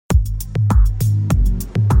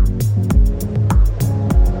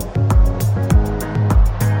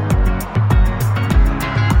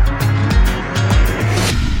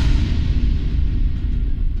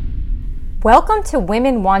Welcome to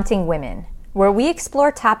Women Wanting Women, where we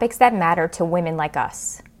explore topics that matter to women like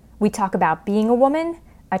us. We talk about being a woman,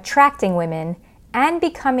 attracting women, and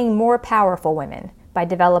becoming more powerful women by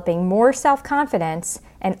developing more self-confidence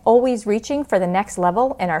and always reaching for the next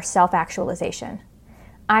level in our self-actualization.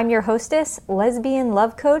 I'm your hostess, lesbian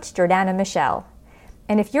love coach Jordana Michelle.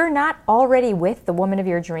 And if you're not already with the woman of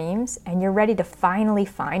your dreams and you're ready to finally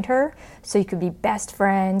find her so you could be best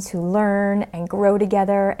friends who learn and grow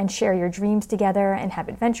together and share your dreams together and have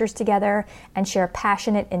adventures together and share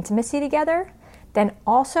passionate intimacy together, then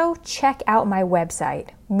also check out my website,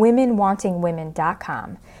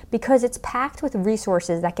 womenwantingwomen.com, because it's packed with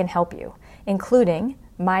resources that can help you, including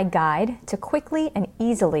my guide to quickly and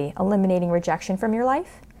easily eliminating rejection from your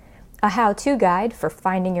life, a how-to guide for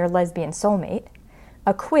finding your lesbian soulmate,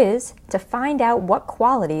 a quiz to find out what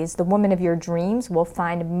qualities the woman of your dreams will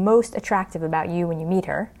find most attractive about you when you meet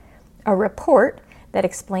her, a report that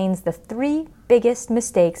explains the 3 biggest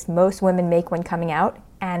mistakes most women make when coming out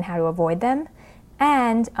and how to avoid them,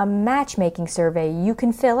 and a matchmaking survey you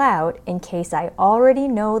can fill out in case I already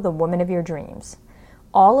know the woman of your dreams.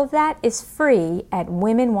 All of that is free at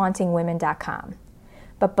womenwantingwomen.com.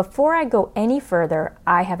 But before I go any further,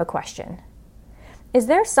 I have a question. Is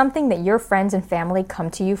there something that your friends and family come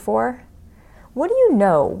to you for? What do you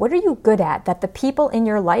know? What are you good at that the people in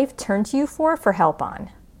your life turn to you for help on?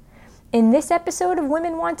 In this episode of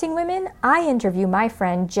Women Wanting Women, I interview my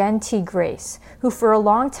friend Jen T. Grace, who for a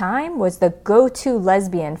long time was the go-to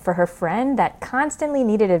lesbian for her friend that constantly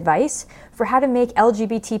needed advice for how to make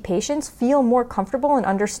LGBT patients feel more comfortable and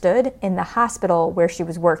understood in the hospital where she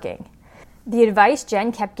was working. The advice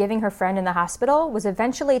Jen kept giving her friend in the hospital was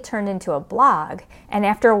eventually turned into a blog, and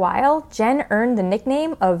after a while, Jen earned the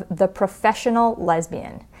nickname of the Professional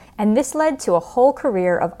Lesbian. And this led to a whole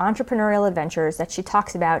career of entrepreneurial adventures that she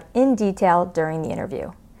talks about in detail during the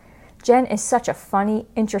interview. Jen is such a funny,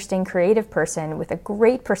 interesting, creative person with a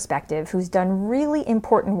great perspective who's done really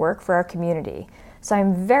important work for our community. So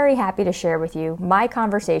I'm very happy to share with you my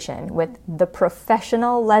conversation with the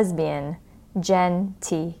Professional Lesbian, Jen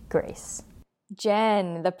T. Grace.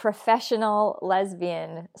 Jen, the Professional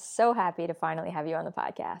Lesbian, so happy to finally have you on the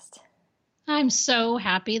podcast. I'm so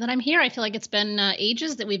happy that I'm here. I feel like it's been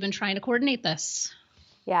ages that we've been trying to coordinate this.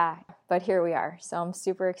 Yeah, but here we are. So I'm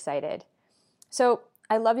super excited. So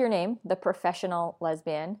I love your name, the Professional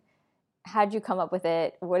Lesbian. How'd you come up with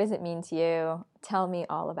it? What does it mean to you? Tell me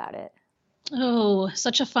all about it. Oh,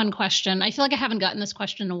 such a fun question. I feel like I haven't gotten this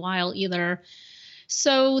question in a while either.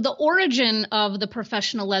 So the origin of the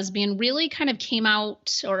Professional Lesbian really kind of came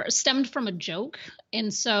out or stemmed from a joke.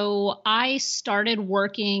 And so I started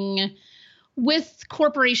working with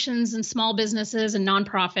corporations and small businesses and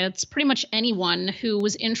nonprofits, pretty much anyone who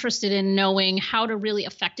was interested in knowing how to really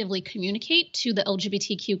effectively communicate to the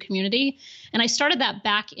LGBTQ community. And I started that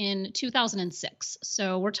back in 2006.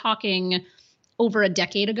 So we're talking over a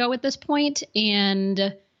decade ago at this point.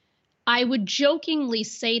 And I would jokingly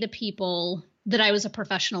say to people that I was a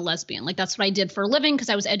professional lesbian. Like that's what I did for a living because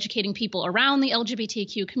I was educating people around the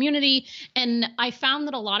LGBTQ community. And I found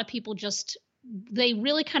that a lot of people they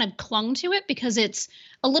really kind of clung to it because it's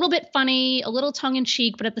a little bit funny, a little tongue in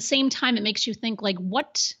cheek, but at the same time, it makes you think like,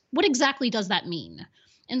 what exactly does that mean?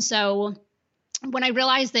 And so when I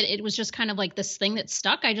realized that it was just kind of like this thing that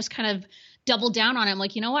stuck, I just kind of doubled down on it. I'm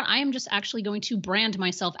like, you know what? I am just actually going to brand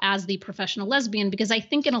myself as the Professional Lesbian because I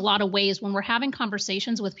think in a lot of ways when we're having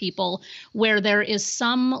conversations with people where there is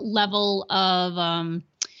some level of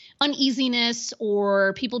uneasiness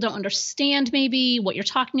or people don't understand maybe what you're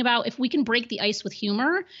talking about, if we can break the ice with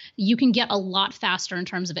humor, you can get a lot faster in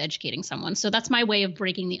terms of educating someone. So that's my way of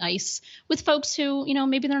breaking the ice with folks who,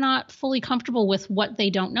 maybe they're not fully comfortable with what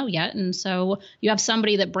they don't know yet. And so you have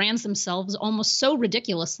somebody that brands themselves almost so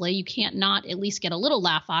ridiculously, you can't not at least get a little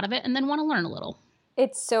laugh out of it and then want to learn a little.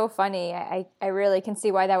 It's so funny. I really can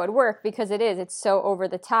see why that would work because it's so over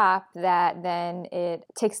the top that then it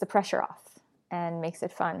takes the pressure off and makes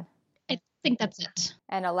it fun. I think that's it.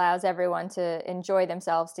 And allows everyone to enjoy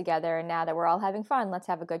themselves together. And now that we're all having fun, let's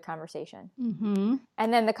have a good conversation. Mm-hmm.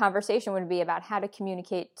 And then the conversation would be about how to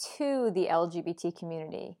communicate to the LGBT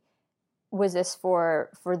community. Was this for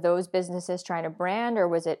those businesses trying to brand,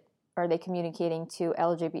 or are they communicating to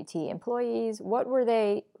LGBT employees? What were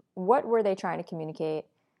they trying to communicate,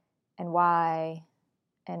 and why,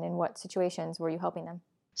 and in what situations were you helping them?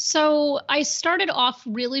 So I started off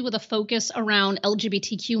really with a focus around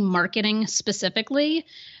LGBTQ marketing specifically,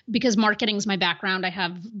 because marketing is my background. I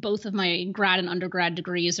have both of my grad and undergrad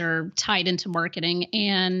degrees are tied into marketing.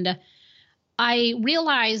 And I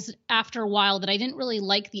realized after a while that I didn't really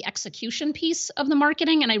like the execution piece of the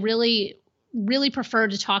marketing. And I really really prefer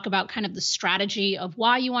to talk about kind of the strategy of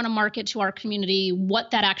why you want to market to our community,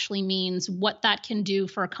 what that actually means, what that can do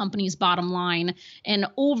for a company's bottom line. And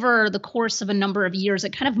over the course of a number of years,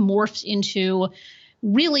 it kind of morphed into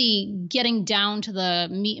really getting down to the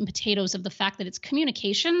meat and potatoes of the fact that it's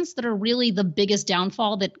communications that are really the biggest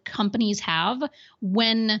downfall that companies have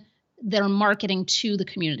when they're marketing to the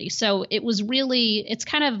community. So it's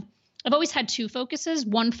kind of, I've always had two focuses.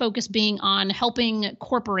 One focus being on helping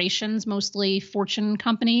corporations, mostly Fortune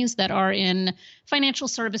companies that are in financial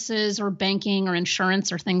services or banking or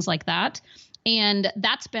insurance or things like that. And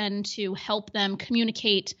that's been to help them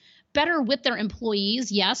communicate better with their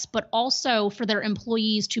employees, yes, but also for their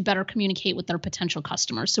employees to better communicate with their potential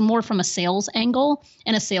customers. So more from a sales angle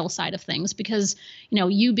and a sales side of things, because,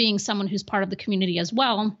 you being someone who's part of the community as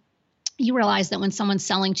well, you realize that when someone's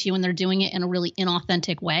selling to you and they're doing it in a really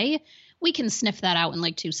inauthentic way, we can sniff that out in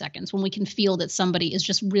like 2 seconds when we can feel that somebody is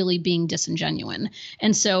just really being disingenuous.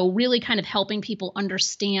 And so really kind of helping people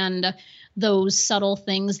understand those subtle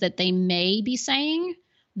things that they may be saying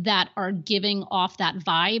that are giving off that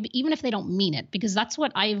vibe, even if they don't mean it, because that's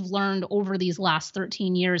what I've learned over these last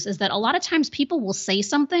 13 years is that a lot of times people will say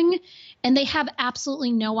something and they have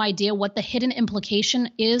absolutely no idea what the hidden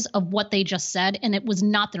implication is of what they just said. And it was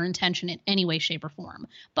not their intention in any way, shape, or form.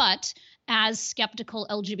 But as skeptical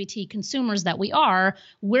LGBT consumers that we are,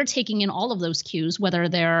 we're taking in all of those cues, whether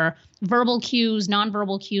they're verbal cues,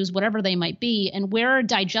 nonverbal cues, whatever they might be, and we're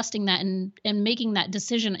digesting that and making that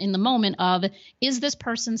decision in the moment of, is this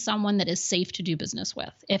person someone that is safe to do business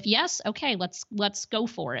with? If yes, okay, let's go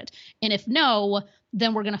for it. And if no,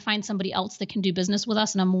 then we're going to find somebody else that can do business with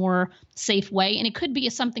us in a more safe way. And it could be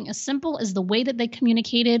something as simple as the way that they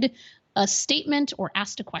communicated a statement or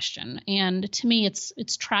asked a question. And to me,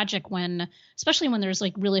 it's tragic when, especially when there's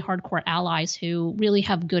like really hardcore allies who really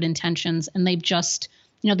have good intentions and they've just,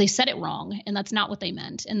 they said it wrong and that's not what they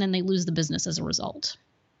meant. And then they lose the business as a result.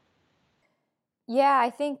 Yeah, I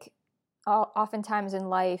think oftentimes in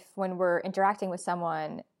life when we're interacting with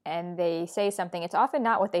someone and they say something, it's often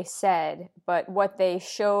not what they said, but what they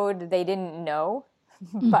showed they didn't know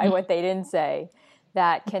by what they didn't say.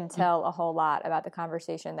 That can tell a whole lot about the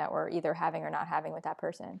conversation that we're either having or not having with that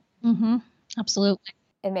person. Mm-hmm. Absolutely.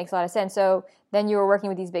 It makes a lot of sense. So then you were working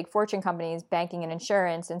with these big Fortune companies, banking and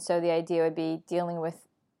insurance. And so the idea would be dealing with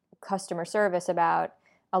customer service about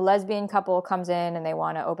a lesbian couple comes in and they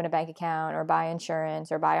want to open a bank account or buy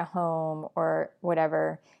insurance or buy a home or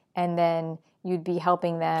whatever. And then you'd be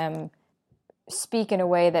helping them speak in a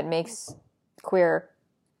way that makes queer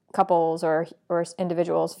couples or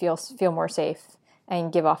individuals feel more safe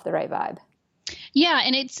and give off the right vibe. Yeah,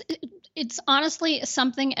 and it's honestly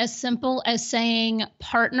something as simple as saying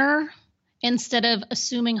partner instead of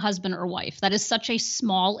assuming husband or wife. That is such a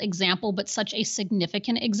small example, but such a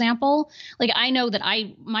significant example. Like I know that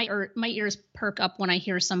my ears perk up when I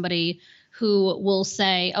hear somebody who will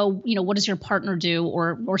say, oh, what does your partner do?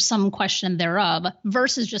 Or some question thereof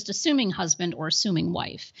versus just assuming husband or assuming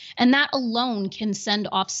wife. And that alone can send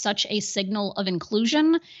off such a signal of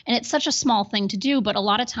inclusion. And it's such a small thing to do, but a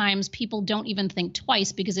lot of times people don't even think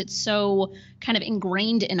twice because it's so kind of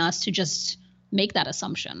ingrained in us to just make that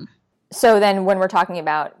assumption. So then when we're talking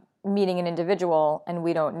about meeting an individual and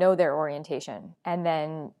we don't know their orientation, and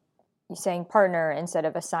then saying partner instead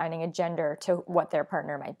of assigning a gender to what their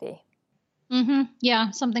partner might be. Mm-hmm.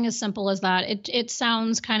 Yeah, something as simple as that. It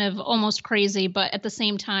sounds kind of almost crazy, but at the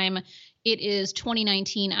same time, it is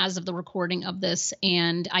 2019 as of the recording of this,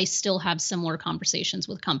 and I still have similar conversations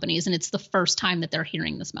with companies, and it's the first time that they're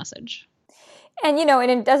hearing this message. And,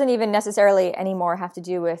 and it doesn't even necessarily anymore have to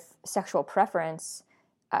do with sexual preference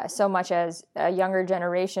so much as a younger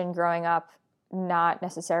generation growing up not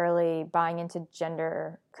necessarily buying into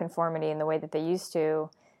gender conformity in the way that they used to.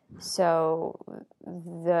 So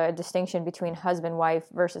the distinction between husband, wife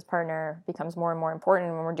versus partner becomes more and more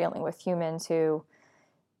important when we're dealing with humans who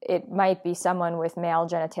it might be someone with male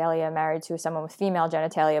genitalia married to someone with female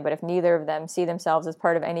genitalia, but if neither of them see themselves as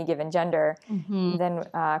part of any given gender, then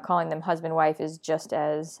calling them husband, wife is just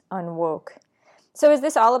as unwoke. So is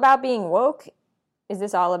this all about being woke? Is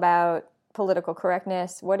this all about political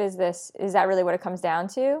correctness? What is this? Is that really what it comes down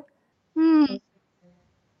to?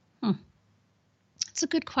 That's a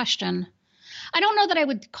good question. I don't know that I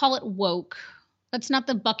would call it woke. That's not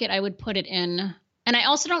the bucket I would put it in. And I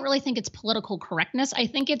also don't really think it's political correctness. I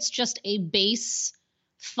think it's just a base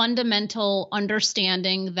fundamental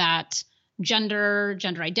understanding that gender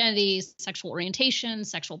identity, sexual orientation,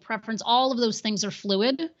 sexual preference, all of those things are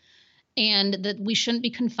fluid, and that we shouldn't be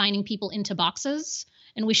confining people into boxes.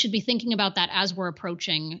 And we should be thinking about that as we're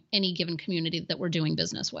approaching any given community that we're doing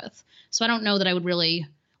business with. So I don't know that I would really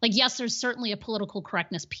Like, yes, there's certainly a political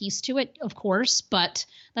correctness piece to it, of course, but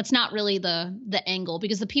that's not really the angle,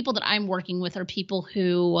 because the people that I'm working with are people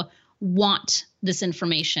who want this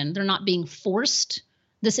information. They're not being forced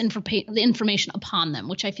the information upon them,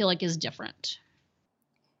 which I feel like is different.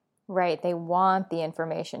 Right. They want the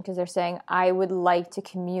information because they're saying, I would like to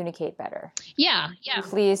communicate better. Yeah. Yeah.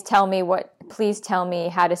 Please tell me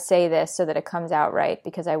how to say this so that it comes out right,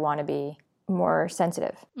 because I want to be more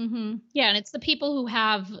sensitive. Mm-hmm. Yeah. And it's the people who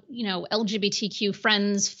have, LGBTQ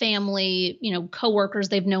friends, family, coworkers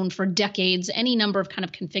they've known for decades, any number of kind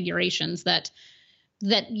of configurations that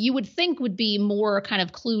you would think would be more kind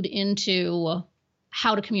of clued into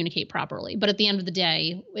how to communicate properly. But at the end of the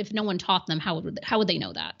day, if no one taught them, how would they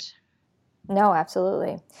know that? No,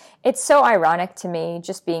 absolutely. It's so ironic to me,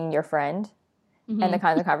 just being your friend and the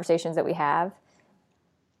kinds of conversations that we have,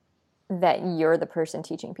 that you're the person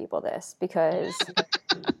teaching people this, because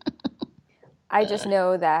I just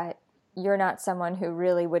know that you're not someone who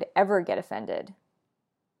really would ever get offended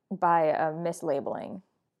by a mislabeling.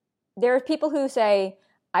 There are people who say,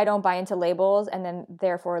 I don't buy into labels, and then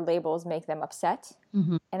therefore labels make them upset.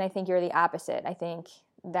 Mm-hmm. And I think you're the opposite. I think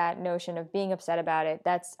that notion of being upset about it,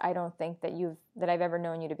 I don't think that I've ever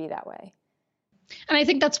known you to be that way. And I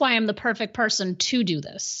think that's why I'm the perfect person to do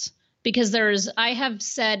this. Because I have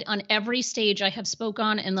said on every stage I have spoke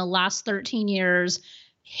on in the last 13 years,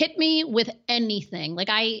 hit me with anything. Like,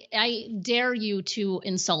 I dare you to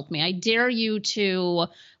insult me. I dare you to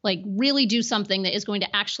really do something that is going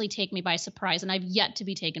to actually take me by surprise. And I've yet to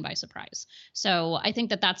be taken by surprise. So I think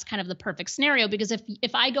that that's kind of the perfect scenario, because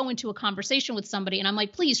if I go into a conversation with somebody and I'm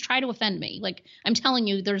like, please try to offend me. Like, I'm telling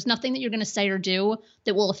you, there's nothing that you're going to say or do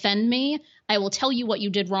that will offend me. I will tell you what you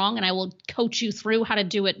did wrong, and I will coach you through how to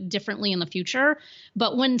do it differently in the future.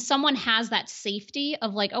 But when someone has that safety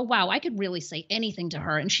of like, oh, wow, I could really say anything to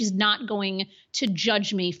her, and she's not going to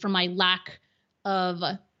judge me for my lack of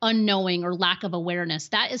unknowing or lack of awareness,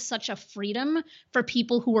 that is such a freedom for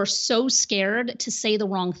people who are so scared to say the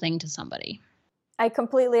wrong thing to somebody. I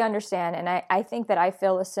completely understand. And I think that I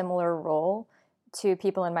fill a similar role to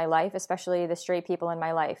people in my life, especially the straight people in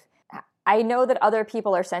my life. I know that other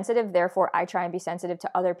people are sensitive, therefore I try and be sensitive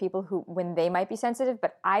to other people when they might be sensitive,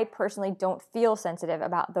 but I personally don't feel sensitive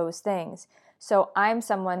about those things. So I'm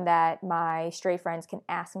someone that my straight friends can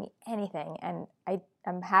ask me anything, and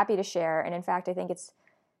I'm happy to share. And in fact, I think it's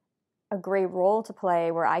a great role to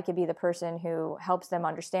play where I could be the person who helps them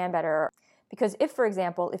understand better. Because for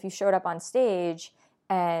example, if you showed up on stage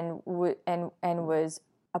and was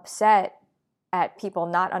upset at people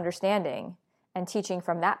not understanding and teaching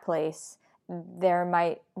from that place,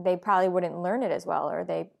 they probably wouldn't learn it as well, or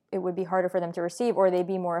it would be harder for them to receive, or they'd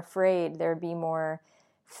be more afraid. There'd be more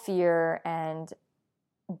fear and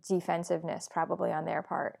defensiveness probably on their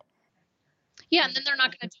part. Yeah, and then they're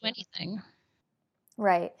not going to do anything.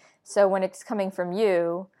 Right. So when it's coming from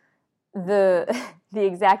you, the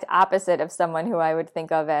exact opposite of someone who I would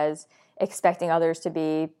think of as expecting others to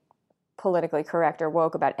be politically correct or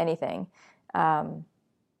woke about anything.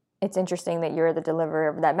 It's interesting that you're the deliverer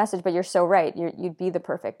of that message, but you're so right. You'd be the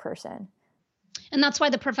perfect person. And that's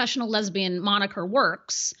why the professional lesbian moniker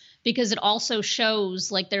works, because it also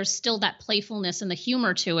shows there's still that playfulness and the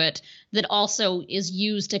humor to it that also is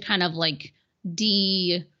used to kind of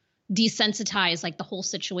desensitize the whole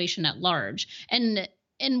situation at large.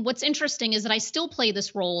 And what's interesting is that I still play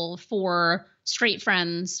this role for straight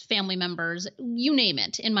friends, family members, you name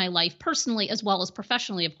it, in my life, personally as well as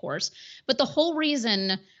professionally, of course. But the whole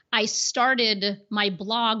reason I started my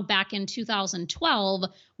blog back in 2012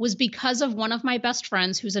 was because of one of my best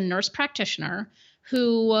friends, who's a nurse practitioner,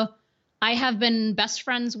 who I have been best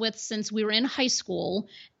friends with since we were in high school.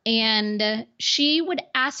 And she would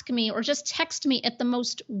ask me or just text me at the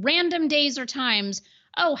most random days or times,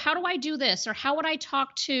 oh, how do I do this? Or how would I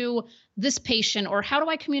talk to this patient? Or how do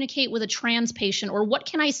I communicate with a trans patient? Or what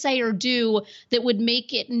can I say or do that would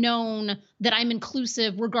make it known that I'm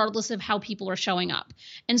inclusive regardless of how people are showing up?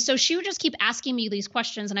 And so she would just keep asking me these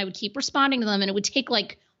questions, and I would keep responding to them. And it would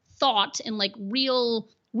take thought and real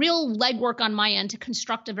legwork on my end to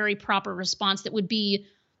construct a very proper response that would be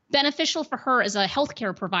beneficial for her as a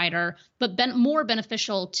healthcare provider, but more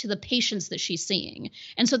beneficial to the patients that she's seeing.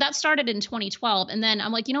 And so that started in 2012. And then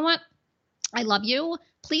I'm like, you know what? I love you.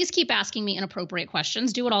 Please keep asking me inappropriate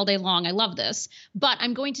questions. Do it all day long. I love this. But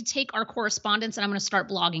I'm going to take our correspondence and I'm going to start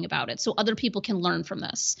blogging about it so other people can learn from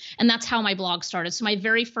this. And that's how my blog started. So my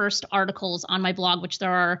very first articles on my blog, which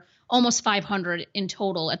there are almost 500 in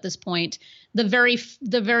total at this point, the very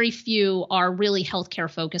few are really healthcare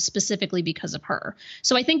focused, specifically because of her.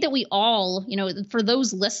 So I think that we all, for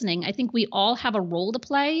those listening, I think we all have a role to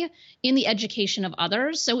play in the education of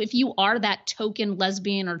others. So if you are that token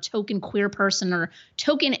lesbian or token queer person or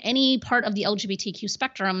token any part of the LGBTQ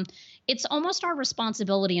spectrum, it's almost our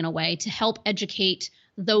responsibility in a way to help educate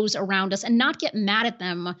those around us and not get mad at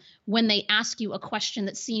them when they ask you a question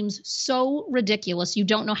that seems so ridiculous you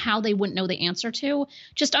don't know how they wouldn't know the answer to.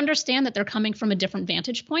 Just understand that they're coming from a different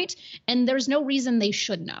vantage point and there's no reason they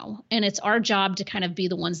should know. And it's our job to kind of be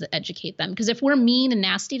the ones that educate them, because if we're mean and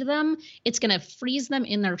nasty to them, it's going to freeze them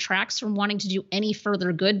in their tracks from wanting to do any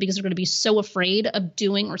further good because they're going to be so afraid of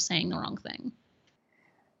doing or saying the wrong thing.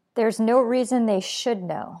 There's no reason they should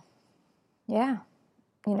know. Yeah.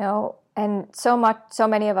 And so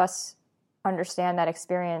many of us understand that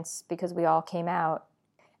experience because we all came out.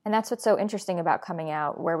 And that's what's so interesting about coming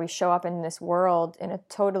out, where we show up in this world in a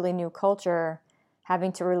totally new culture,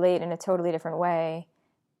 having to relate in a totally different way.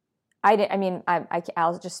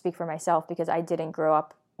 I'll just speak for myself because I didn't grow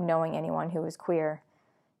up knowing anyone who was queer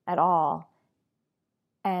at all.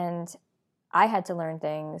 And I had to learn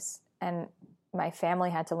things, and my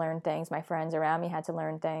family had to learn things. My friends around me had to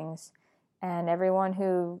learn things. And everyone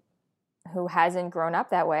who hasn't grown up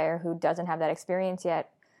that way or who doesn't have that experience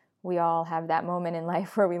yet, we all have that moment in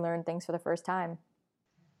life where we learn things for the first time.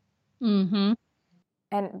 Mm-hmm.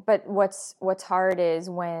 But what's hard is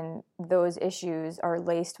when those issues are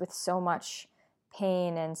laced with so much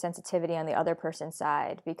pain and sensitivity on the other person's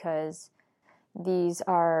side, because these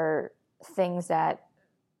are things that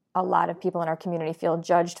a lot of people in our community feel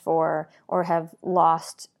judged for, or have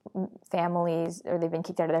lost families, or they've been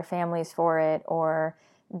kicked out of their families for it, or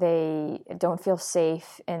they don't feel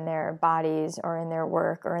safe in their bodies or in their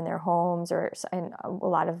work or in their homes, and a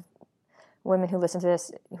lot of women who listen to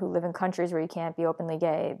this who live in countries where you can't be openly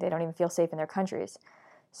gay, they don't even feel safe in their countries.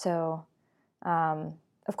 So,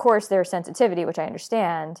 of course, there's sensitivity, which I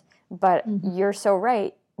understand, but You're so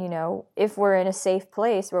right. If we're in a safe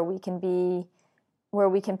place where we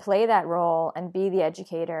can play that role and be the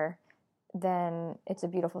educator, then it's a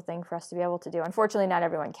beautiful thing for us to be able to do. Unfortunately, not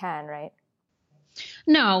everyone can, right?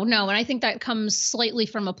 No. And I think that comes slightly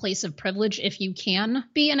from a place of privilege if you can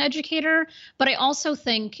be an educator. But I also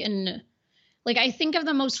think I think of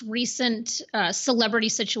the most recent celebrity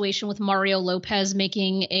situation with Mario Lopez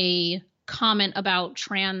making a comment about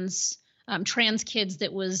trans kids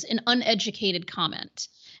that was an uneducated comment.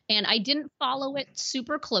 And I didn't follow it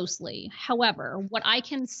super closely. However, what I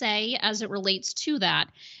can say as it relates to that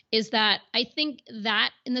is that I think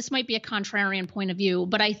that, and this might be a contrarian point of view,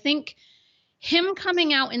 but I think him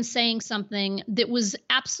coming out and saying something that was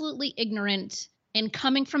absolutely ignorant and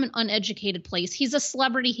coming from an uneducated place. He's a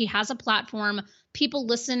celebrity. He has a platform. People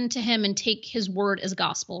listen to him and take his word as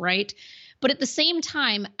gospel, right? But at the same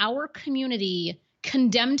time, our community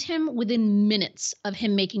condemned him within minutes of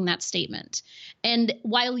him making that statement. And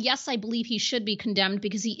while, yes, I believe he should be condemned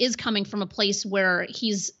because he is coming from a place where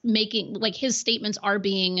he's making, his statements are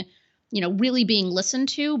being, really being listened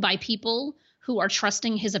to by people who are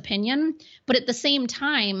trusting his opinion. But at the same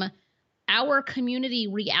time, our community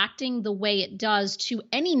reacting the way it does to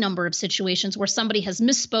any number of situations where somebody has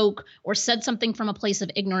misspoke or said something from a place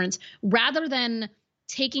of ignorance, rather than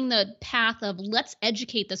taking the path of let's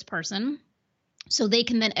educate this person so they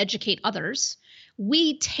can then educate others,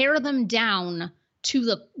 we tear them down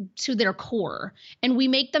to their core, and we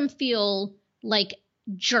make them feel like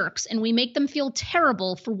jerks, and we make them feel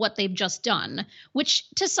terrible for what they've just done, which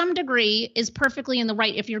to some degree is perfectly in the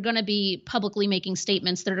right if you're going to be publicly making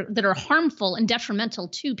statements that are harmful and detrimental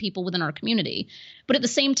to people within our community. But at the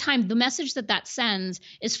same time, the message that sends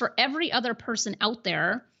is for every other person out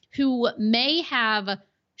there who may have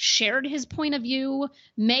shared his point of view,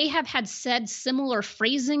 may have had said similar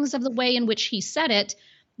phrasings of the way in which he said it.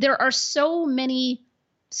 There are so many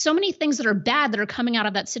things that are bad that are coming out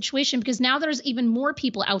of that situation, because now there's even more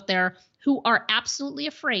people out there who are absolutely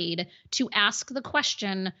afraid to ask the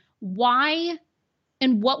question, why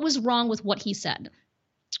and what was wrong with what he said?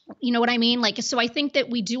 You know what I mean? So I think that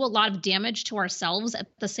we do a lot of damage to ourselves at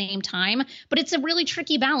the same time, but it's a really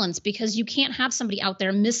tricky balance because you can't have somebody out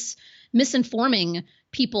there misinforming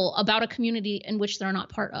people about a community in which they're not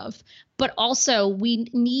part of. But also we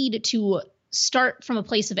need to start from a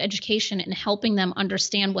place of education and helping them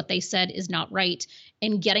understand what they said is not right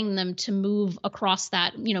and getting them to move across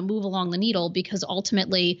that, move along the needle, because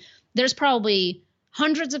ultimately there's probably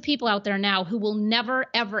hundreds of people out there now who will never,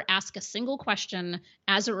 ever ask a single question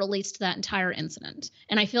as it relates to that entire incident.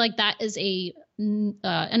 And I feel like that is an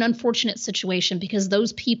unfortunate situation because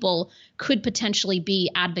those people could potentially be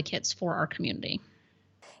advocates for our community.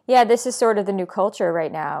 Yeah, this is sort of the new culture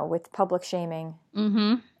right now with public shaming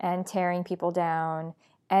and tearing people down.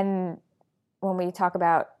 And when we talk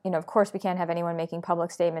about, of course we can't have anyone making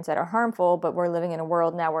public statements that are harmful, but we're living in a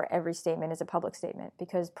world now where every statement is a public statement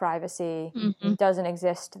because privacy doesn't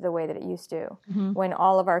exist the way that it used to. When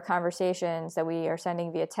all of our conversations that we are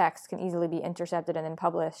sending via text can easily be intercepted and then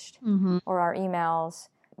published, or our emails,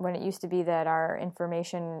 when it used to be that our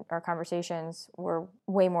information, our conversations were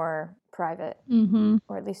way more private,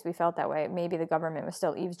 or at least we felt that way. Maybe the government was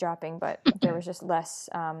still eavesdropping, but there was just less,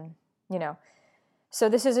 So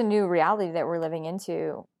this is a new reality that we're living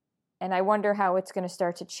into. And I wonder how it's going to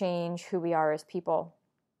start to change who we are as people.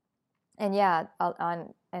 And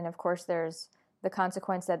and of course there's the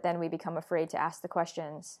consequence that then we become afraid to ask the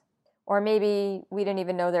questions. Or maybe we didn't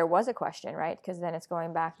even know there was a question, right? Because then it's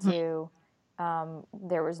going back to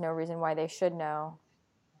there was no reason why they should know.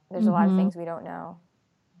 There's a lot of things we don't know.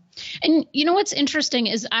 And what's interesting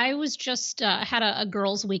is I was just had a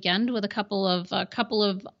girls' weekend with a couple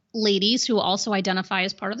of ladies who also identify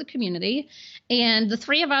as part of the community. And the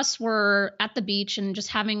three of us were at the beach and just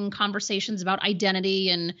having conversations about identity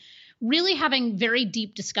and really having very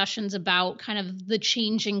deep discussions about kind of the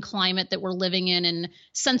changing climate that we're living in and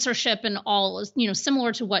censorship and all,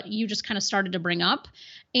 similar to what you just kind of started to bring up.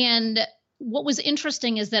 And what was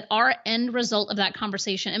interesting is that our end result of that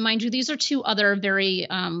conversation, and mind you, these are two other very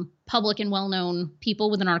public and well-known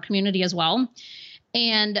people within our community as well.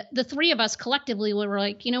 And the three of us collectively were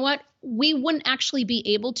like, you know what? We wouldn't actually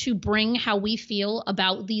be able to bring how we feel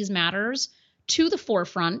about these matters to the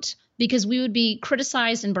forefront because we would be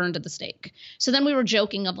criticized and burned at the stake. So then we were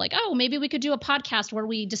joking of like, oh, maybe we could do a podcast where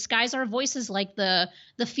we disguise our voices like the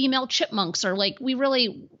female chipmunks, or like we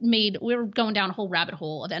were going down a whole rabbit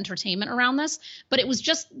hole of entertainment around this. But it was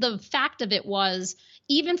just the fact of it was,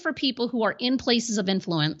 even for people who are in places of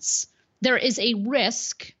influence, there is a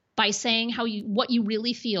risk by saying what you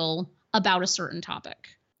really feel about a certain topic.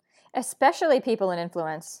 Especially people in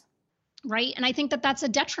influence. Right. And I think that that's a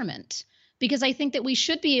detriment because I think that we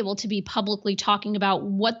should be able to be publicly talking about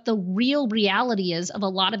what the real reality is of a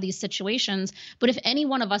lot of these situations. But if any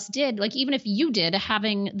one of us did, like even if you did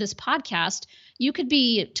having this podcast, you could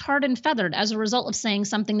be tarred and feathered as a result of saying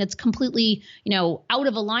something that's completely, out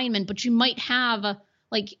of alignment. But you might have,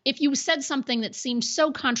 like, if you said something that seemed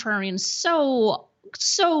so contrary and so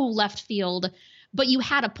left field, but you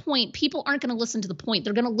had a point, people aren't going to listen to the point.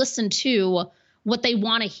 They're going to listen to what they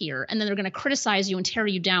want to hear, and then they're going to criticize you and tear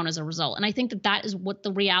you down as a result. And I think that is what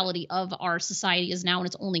the reality of our society is now, and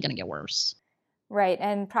it's only going to get worse. Right,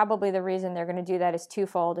 and probably the reason they're going to do that is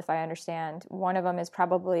twofold, if I understand. One of them is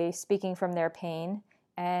probably speaking from their pain,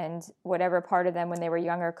 and whatever part of them when they were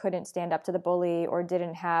younger couldn't stand up to the bully or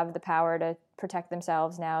didn't have the power to protect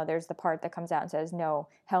themselves. Now there's the part that comes out and says, no,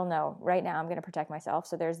 hell no, right now I'm going to protect myself.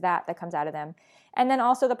 So there's that comes out of them. And then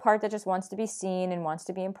also the part that just wants to be seen and wants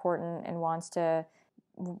to be important and wants to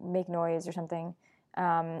make noise or something,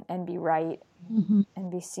 and be right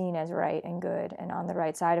and be seen as right and good and on the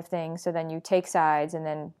right side of things. So then you take sides, and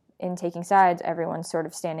then in taking sides, everyone's sort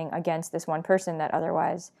of standing against this one person that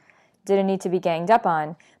otherwise didn't need to be ganged up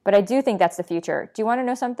on. But I do think that's the future. Do you want to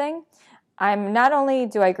know something? Not only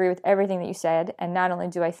do I agree with everything that you said, and not only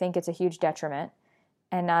do I think it's a huge detriment,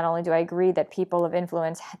 and not only do I agree that people of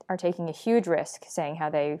influence are taking a huge risk saying how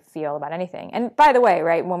they feel about anything. And by the way,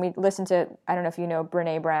 right, when we listen to, I don't know if you know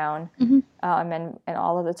Brene Brown, and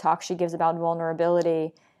all of the talk she gives about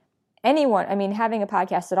vulnerability, having a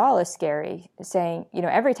podcast at all is scary. Saying,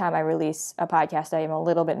 every time I release a podcast, I am a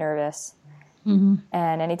little bit nervous. And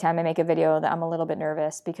anytime I make a video, that I'm a little bit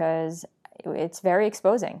nervous because it's very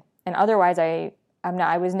exposing. And otherwise, I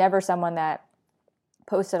was never someone that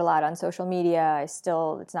posted a lot on social media. It's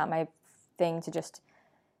not my thing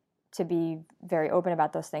to be very open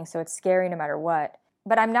about those things. So it's scary no matter what.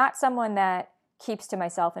 But I'm not someone that keeps to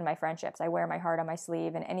myself in my friendships. I wear my heart on my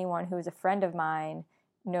sleeve, and anyone who is a friend of mine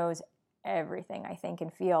knows everything I think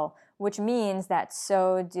and feel, which means that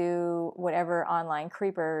so do whatever online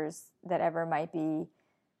creepers that ever might be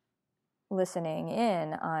listening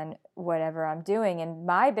in on whatever I'm doing. And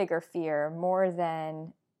my bigger fear, more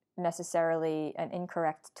than necessarily an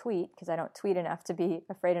incorrect tweet, because I don't tweet enough to be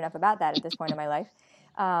afraid enough about that at this point in my life,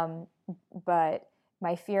 but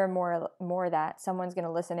my fear more that someone's going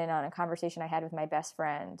to listen in on a conversation I had with my best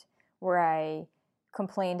friend where I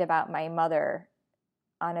complained about my mother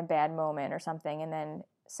on a bad moment or something, and then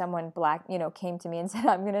someone black, came to me and said,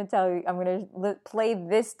 I'm going to play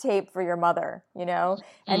this tape for your mother,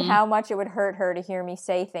 and how much it would hurt her to hear me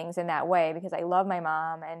say things in that way, because I love my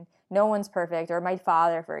mom and no one's perfect, or my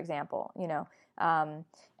father, for example,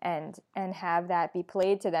 and have that be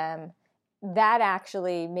played to them. That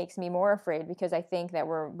actually makes me more afraid, because I think that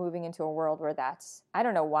we're moving into a world where I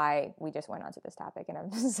don't know why we just went onto this topic, and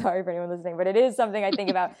I'm sorry for anyone listening, but it is something I think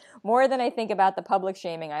about more than I think about the public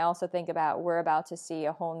shaming. I also think about, we're about to see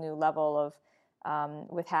a whole new level of,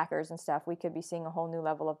 with hackers and stuff, we could be seeing a whole new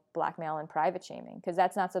level of blackmail and private shaming, because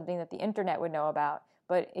that's not something that the internet would know about,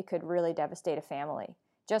 but it could really devastate a family.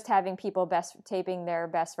 Just having people taping their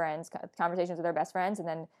best friends, conversations with their best friends, and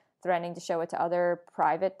then threatening to show it to other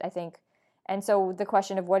private, I think. And so the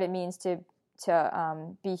question of what it means to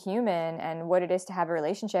be human, and what it is to have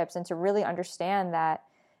relationships, and to really understand that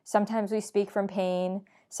sometimes we speak from pain,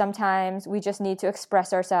 sometimes we just need to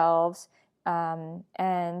express ourselves,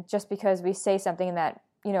 and just because we say something that,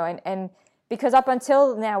 and because up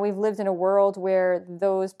until now we've lived in a world where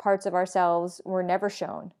those parts of ourselves were never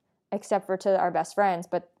shown, except for to our best friends,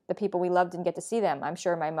 but the people we loved didn't get to see them. I'm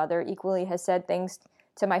sure my mother equally has said things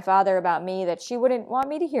to my father about me that she wouldn't want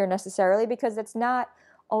me to hear necessarily, because it's not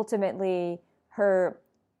ultimately her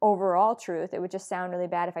overall truth. It would just sound really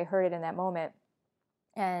bad if I heard it in that moment.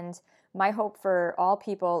 And my hope for all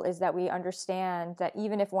people is that we understand that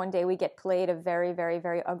even if one day we get played a very, very,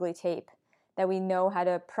 very ugly tape, that we know how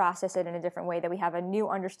to process it in a different way, that we have a new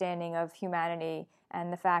understanding of humanity,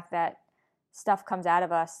 and the fact that stuff comes out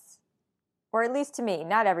of us, or at least to me,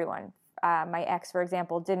 not everyone. My ex, for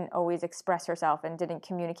example, didn't always express herself and didn't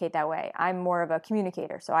communicate that way. I'm more of a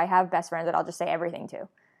communicator, so I have best friends that I'll just say everything to.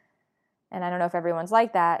 And I don't know if everyone's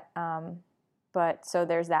like that, but so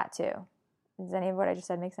there's that too. Does any of what I just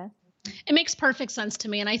said make sense? It makes perfect sense to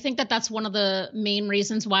me. And I think that that's one of the main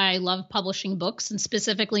reasons why I love publishing books, and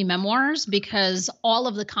specifically memoirs, because all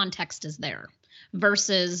of the context is there.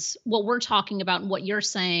 Versus what we're talking about and what you're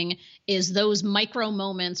saying is those micro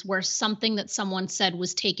moments where something that someone said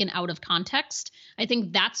was taken out of context. I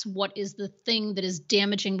think that's what is the thing that is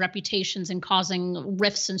damaging reputations and causing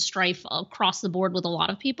rifts and strife across the board with a lot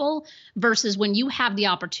of people, versus when you have the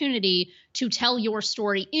opportunity to tell your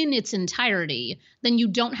story in its entirety, then you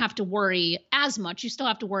don't have to worry as much. You still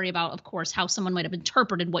have to worry about, of course, how someone might have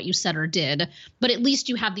interpreted what you said or did, but at least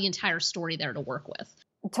you have the entire story there to work with.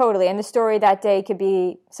 Totally. And the story that day could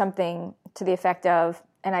be something to the effect of,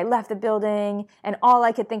 and I left the building and all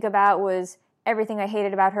I could think about was everything I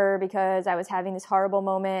hated about her, because I was having this horrible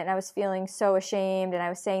moment and I was feeling so ashamed and I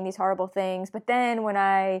was saying these horrible things. But then when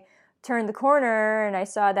I turned the corner and I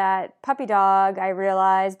saw that puppy dog, I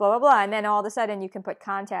realized blah, blah, blah. And then all of a sudden you can put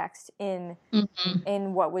context in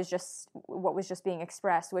what was just being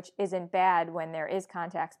expressed, which isn't bad when there is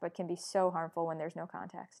context, but can be so harmful when there's no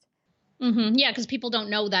context. Mm-hmm. Yeah, because people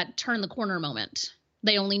don't know that turn the corner moment.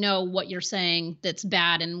 They only know what you're saying that's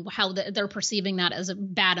bad, and how they're perceiving that as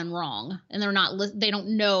bad and wrong. And they don't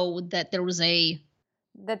know that there was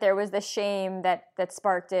the shame that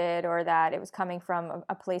sparked it, or that it was coming from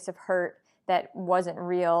a place of hurt that wasn't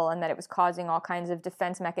real, and that it was causing all kinds of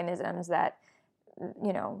defense mechanisms that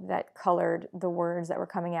colored the words that were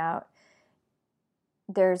coming out.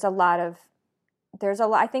 I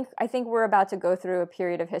think we're about to go through a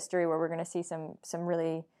period of history where we're going to see some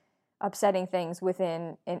really upsetting things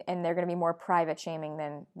within, and they're going to be more private shaming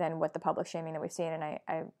than what the public shaming that we've seen. And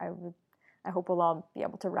I hope we'll all be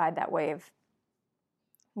able to ride that wave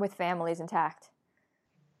with families intact.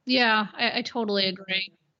 Yeah, I totally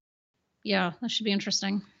agree. Yeah, that should be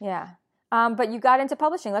interesting. Yeah. But you got into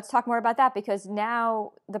publishing. Let's talk more about that, because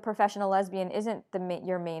now The Professional Lesbian isn't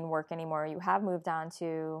your main work anymore. You have moved on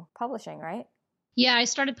to publishing, right? Yeah, I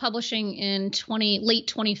started publishing in late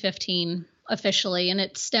 2015 officially, and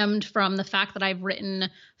it stemmed from the fact that I've written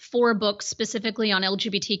 4 books specifically on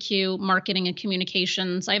LGBTQ marketing and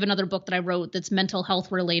communications. I have another book that I wrote that's mental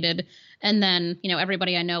health related, and then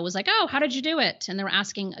everybody I know was like, "Oh, how did you do it?" And they were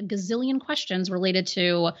asking a gazillion questions related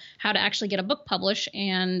to how to actually get a book published,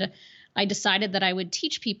 and I decided that I would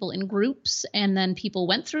teach people in groups, and then people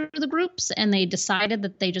went through the groups and they decided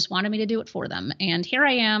that they just wanted me to do it for them. And here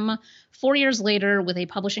I am 4 years later with a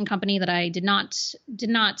publishing company that I did not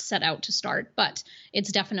set out to start, but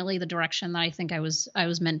it's definitely the direction that I think I was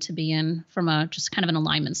meant to be in from a just kind of an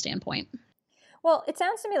alignment standpoint. Well, it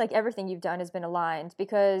sounds to me like everything you've done has been aligned,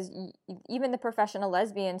 because even The Professional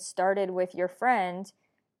Lesbian started with your friend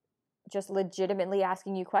just legitimately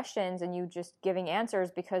asking you questions and you just giving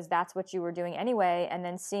answers because that's what you were doing anyway, and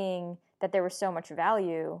then seeing that there was so much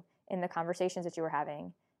value in the conversations that you were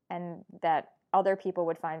having, and that other people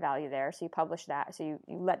would find value there. So you publish that. So you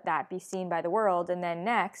let that be seen by the world. And then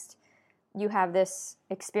next, you have this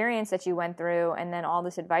experience that you went through and then all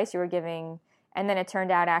this advice you were giving. And then it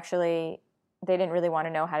turned out actually they didn't really want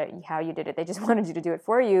to know how you did it. They just wanted you to do it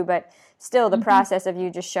for you. But still the process of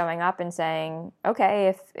you just showing up and saying,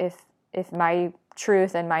 okay, if my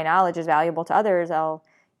truth and my knowledge is valuable to others, I'll,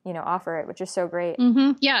 offer it, which is so great.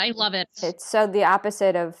 Yeah, I love it. It's the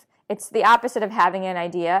opposite of having an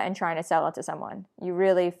idea and trying to sell it to someone. You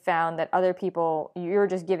really found that other people, you're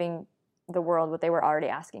just giving the world what they were already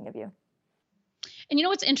asking of you. And you know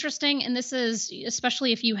what's interesting, and this is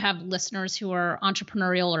especially if you have listeners who are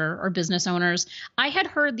entrepreneurial or business owners, I had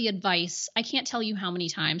heard the advice, I can't tell you how many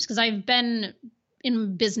times, because I've been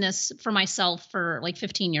in business for myself for like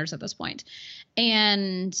 15 years at this point.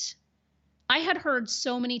 And I had heard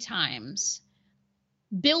so many times,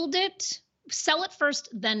 build it, sell it first,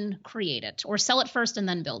 then create it, or sell it first and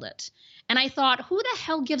then build it. And I thought, who the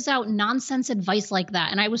hell gives out nonsense advice like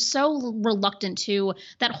that? And I was so reluctant to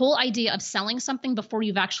that whole idea of selling something before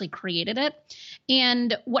you've actually created it.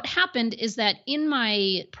 And what happened is that in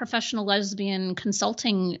my professional lesbian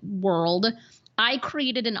consulting world, I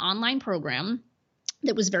created an online program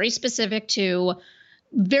that was very specific to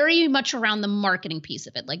very much around the marketing piece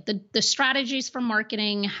of it, like the strategies for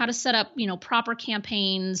marketing, how to set up, proper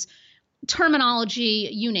campaigns, terminology,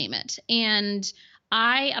 you name it. And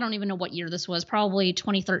I don't even know what year this was, probably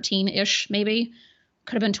 2013-ish, maybe.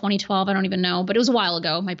 Could have been 2012. I don't even know, but it was a while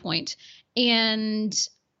ago, my point. And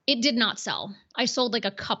it did not sell. I sold like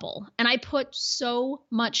a couple, and I put so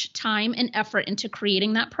much time and effort into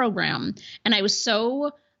creating that program. And I was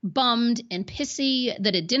so bummed and pissy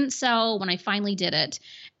that it didn't sell when I finally did it.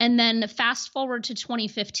 And then fast forward to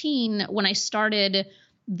 2015, when I started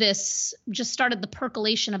the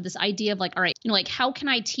percolation of this idea of like, all right, like how can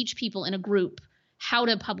I teach people in a group how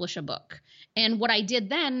to publish a book? And what I did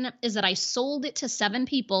then is that I sold it to 7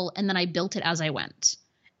 people and then I built it as I went.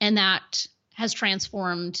 And that has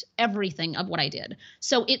transformed everything of what I did.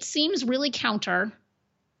 So it seems really counter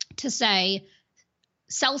to say,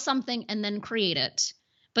 sell something and then create it.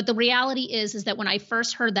 But the reality is that when I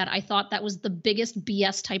first heard that, I thought that was the biggest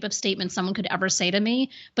BS type of statement someone could ever say to me.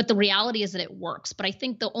 But the reality is that it works. But I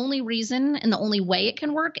think the only reason and the only way it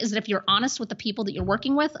can work is that if you're honest with the people that you're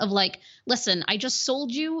working with of like, listen, I just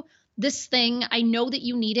sold you this thing. I know that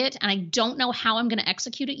you need it and I don't know how I'm going to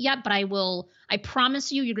execute it yet, but I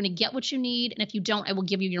promise you're going to get what you need. And if you don't, I will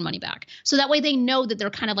give you your money back. So that way they know that they're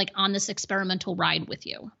kind of like on this experimental ride with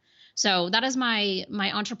you. So that is my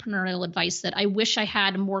entrepreneurial advice, that I wish I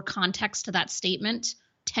had more context to that statement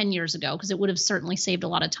 10 years ago, because it would have certainly saved a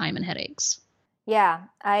lot of time and headaches. Yeah,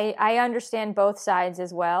 I understand both sides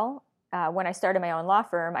as well. When I started my own law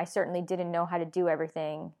firm, I certainly didn't know how to do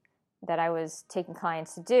everything that I was taking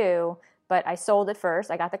clients to do, but I sold it first.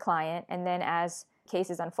 I got the client, and then as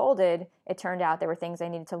cases unfolded, it turned out there were things I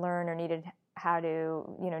needed to learn or needed how to,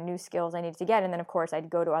 new skills I needed to get. And then, of course, I'd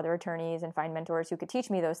go to other attorneys and find mentors who could teach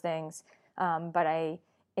me those things. But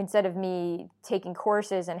instead of me taking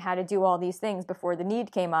courses and how to do all these things before the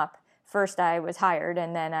need came up, first I was hired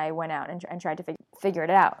and then I went out and tried to figure it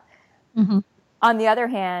out. Mm-hmm. On the other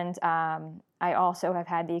hand, I also have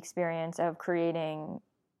had the experience of creating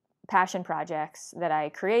passion projects that I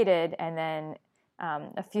created and then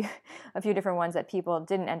a few different ones that people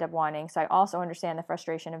didn't end up wanting. So I also understand the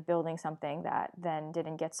frustration of building something that then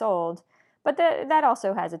didn't get sold. But that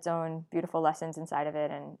also has its own beautiful lessons inside of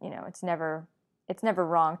it. And, it's never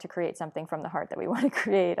wrong to create something from the heart that we want to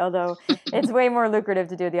create. Although it's way more lucrative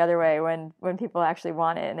to do it the other way when people actually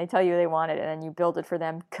want it and they tell you they want it and then you build it for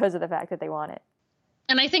them because of the fact that they want it.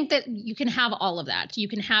 And I think that you can have all of that. You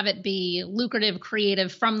can have it be lucrative,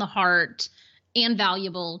 creative, from the heart, and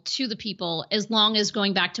valuable to the people, as long as,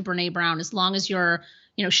 going back to Brene Brown, as long as you're,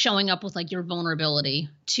 showing up with like your vulnerability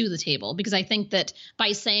to the table. Because I think that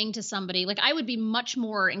by saying to somebody, like, I would be much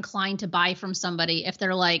more inclined to buy from somebody if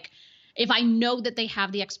they're like, if I know that they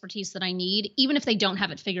have the expertise that I need, even if they don't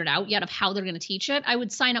have it figured out yet of how they're going to teach it, I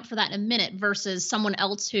would sign up for that in a minute, versus someone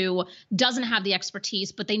else who doesn't have the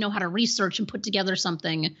expertise, but they know how to research and put together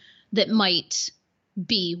something that might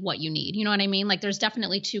be what you need. You know what I mean? Like, there's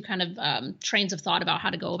definitely two kind of trains of thought about how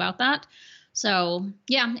to go about that. So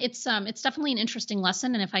yeah, it's definitely an interesting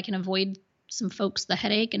lesson. And if I can avoid some folks the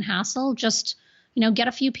headache and hassle, just, get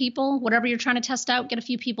a few people, whatever you're trying to test out, get a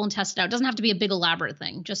few people and test it out. It doesn't have to be a big elaborate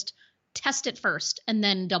thing. Just test it first and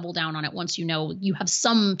then double down on it once you have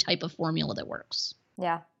some type of formula that works.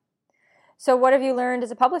 Yeah. So what have you learned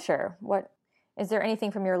as a publisher? Is there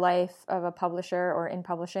anything from your life of a publisher or in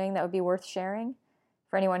publishing that would be worth sharing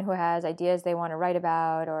for anyone who has ideas they want to write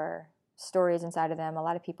about or stories inside of them? A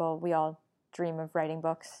lot of people, we all dream of writing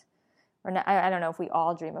books. Or not, I don't know if we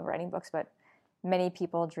all dream of writing books, but many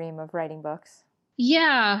people dream of writing books.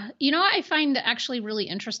 Yeah, I find actually really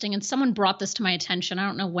interesting, and someone brought this to my attention. I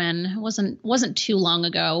don't know when. It wasn't too long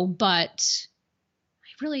ago, but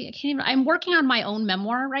I can't even. I'm working on my own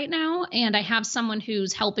memoir right now, and I have someone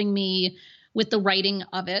who's helping me with the writing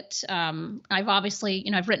of it. I've obviously,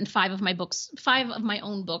 I've written 5 of my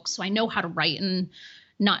own books, so I know how to write, and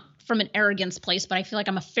not from an arrogance place, but I feel like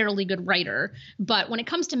I'm a fairly good writer. But when it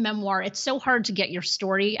comes to memoir, it's so hard to get your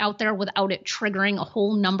story out there without it triggering a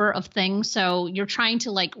whole number of things. So you're trying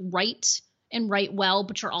to like write and write well,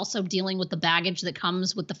 but you're also dealing with the baggage that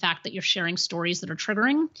comes with the fact that you're sharing stories that are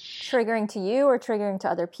triggering. Triggering to you or triggering to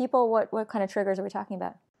other people? What kind of triggers are we talking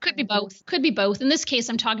about? Could be both. Could be both. In this case,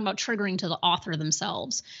 I'm talking about triggering to the author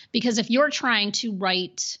themselves. Because if you're trying to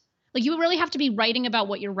write, like you really have to be writing about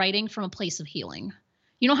what you're writing from a place of healing.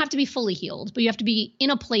 You don't have to be fully healed, but you have to be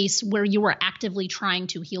in a place where you are actively trying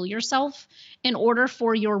to heal yourself in order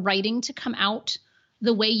for your writing to come out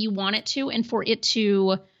the way you want it to and for it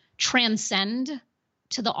to transcend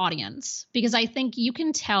to the audience. Because I think you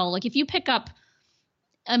can tell, like if you pick up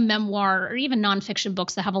a memoir or even nonfiction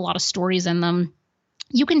books that have a lot of stories in them,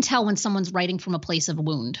 you can tell when someone's writing from a place of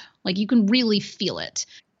wound. Like you can really feel it.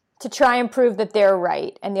 To try and prove that they're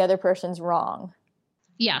right and the other person's wrong.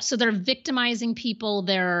 Yeah, so they're victimizing people.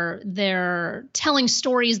 They're telling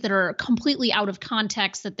stories that are completely out of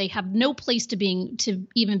context, that they have no place to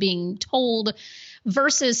even being told,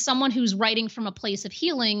 versus someone who's writing from a place of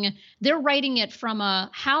healing. They're writing it from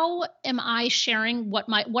a, how am I sharing what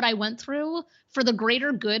I went through for the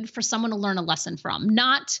greater good for someone to learn a lesson from,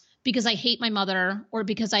 not because I hate my mother or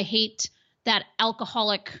because I hate that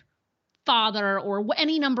alcoholic father or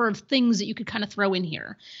any number of things that you could kind of throw in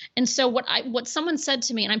here. And so what someone said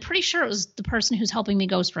to me, and I'm pretty sure it was the person who's helping me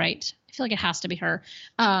ghostwrite, I feel like it has to be her,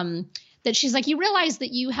 that she's like, you realize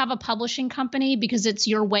that you have a publishing company because it's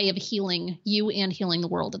your way of healing you and healing the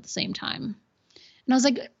world at the same time. And I was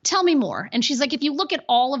like, tell me more. And she's like, if you look at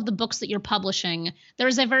all of the books that you're publishing,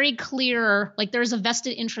 there's a very clear, like there's a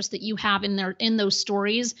vested interest that you have in those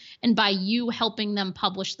stories. And by you helping them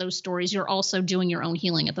publish those stories, you're also doing your own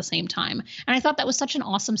healing at the same time. And I thought that was such an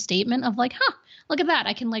awesome statement of like, look at that.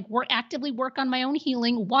 I can like actively work on my own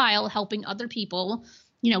healing while helping other people,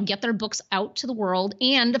 get their books out to the world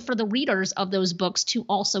and for the readers of those books to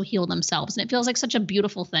also heal themselves. And it feels like such a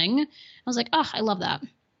beautiful thing. I was like, oh, I love that.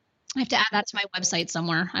 I have to add that to my website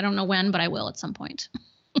somewhere. I don't know when, but I will at some point.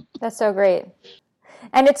 That's so great.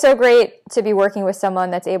 And it's so great to be working with someone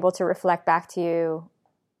that's able to reflect back to you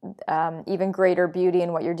even greater beauty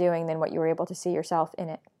in what you're doing than what you were able to see yourself in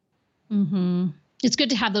it. Mm-hmm. It's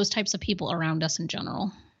good to have those types of people around us in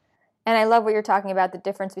general. And I love what you're talking about, the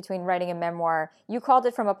difference between writing a memoir. You called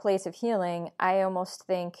it from a place of healing. I almost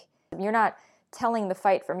think you're not telling the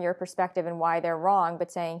fight from your perspective and why they're wrong, but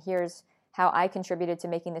saying, here's how I contributed to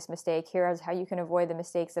making this mistake. Here's how you can avoid the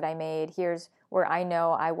mistakes that I made. Here's where I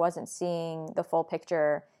know I wasn't seeing the full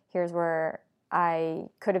picture. Here's where I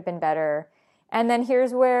could have been better. And then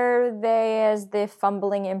here's where they, as the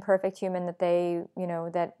fumbling, imperfect human that they,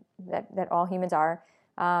 that all humans are,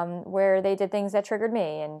 where they did things that triggered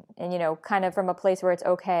me and kind of from a place where it's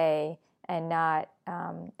okay and not,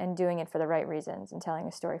 and doing it for the right reasons and telling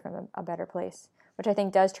a story from a better place, which I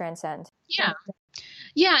think does transcend. Yeah.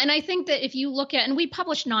 Yeah. And I think that if you look at, and we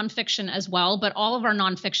publish nonfiction as well, but all of our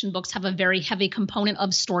nonfiction books have a very heavy component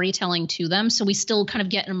of storytelling to them. So we still kind of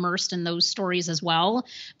get immersed in those stories as well.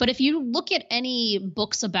 But if you look at any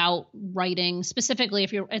books about writing, specifically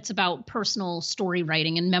it's about personal story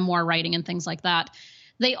writing and memoir writing and things like that,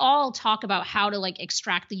 they all talk about how to like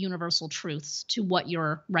extract the universal truths to what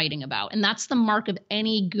you're writing about. And that's the mark of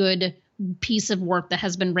any good piece of work that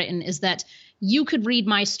has been written, is that you could read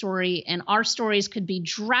my story and our stories could be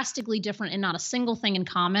drastically different and not a single thing in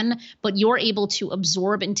common, but you're able to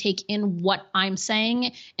absorb and take in what I'm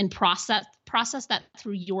saying and process that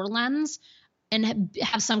through your lens and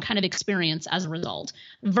have some kind of experience as a result,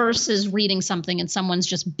 versus reading something and someone's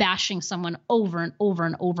just bashing someone over and over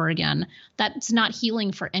and over again. That's not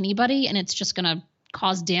healing for anybody, and it's just going to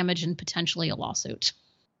cause damage and potentially a lawsuit.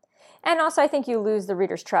 And also, I think you lose the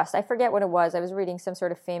reader's trust. I forget what it was. I was reading some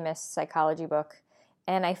sort of famous psychology book,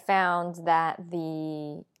 and I found that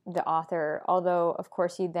the author, although, of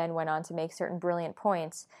course, he then went on to make certain brilliant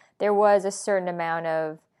points, there was a certain amount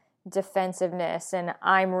of defensiveness and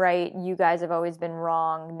I'm right, you guys have always been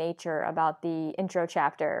wrong nature about the intro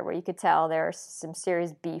chapter, where you could tell there's some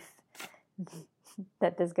serious beef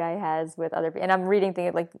that this guy has with other people. And I'm reading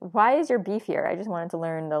things like, why is your beef here? I just wanted to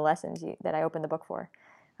learn the lessons that I opened the book for.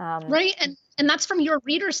 Right. And that's from your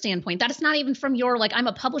reader standpoint. That is not even from your, like, I'm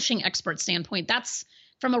a publishing expert standpoint. That's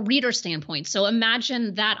from a reader standpoint. So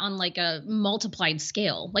imagine that on like a multiplied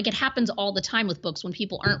scale. Like it happens all the time with books when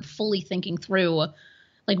people aren't fully thinking through,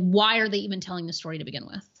 like, why are they even telling the story to begin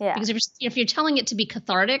with? Yeah. Because if you're telling it to be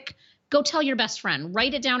cathartic, go tell your best friend,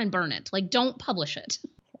 write it down and burn it. Like, don't publish it.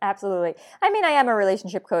 Absolutely. I mean, I am a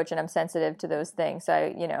relationship coach and I'm sensitive to those things.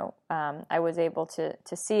 So, I was able to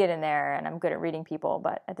see it in there, and I'm good at reading people.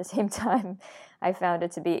 But at the same time, I found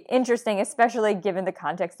it to be interesting, especially given the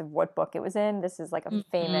context of what book it was in. This is like a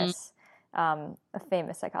famous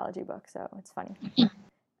psychology book. So it's funny.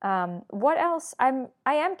 What else I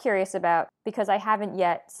am curious about, because I haven't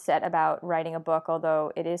yet set about writing a book,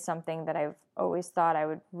 although it is something that I've always thought I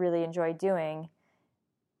would really enjoy doing.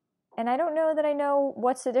 And I don't know that I know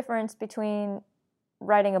what's the difference between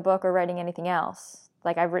writing a book or writing anything else.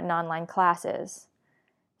 Like, I've written online classes.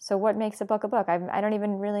 So what makes a book a book? I don't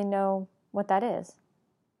even really know what that is.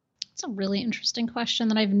 It's a really interesting question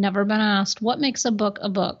that I've never been asked. What makes a book a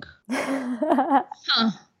book?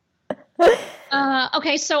 Huh.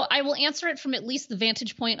 Okay, so I will answer it from at least the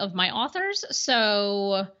vantage point of my authors.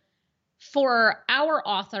 So for our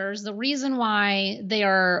authors, the reason why they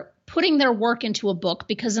are putting their work into a book,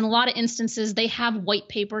 because in a lot of instances they have white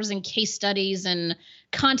papers and case studies and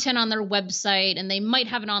content on their website, and they might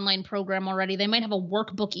have an online program already. They might have a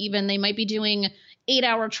workbook even. They might be doing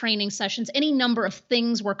 8-hour training sessions, any number of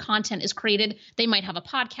things where content is created. They might have a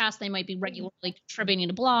podcast. They might be regularly contributing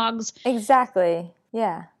to blogs. Exactly.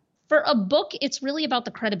 Yeah. For a book, it's really about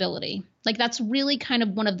the credibility. Like, that's really kind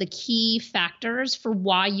of one of the key factors for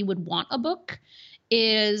why you would want a book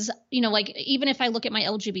is, like, even if I look at my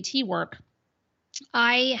LGBT work,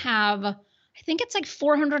 I think it's like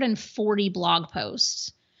 440 blog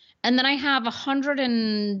posts. And then I have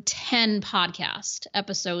 110 podcast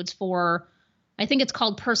episodes for, I think it's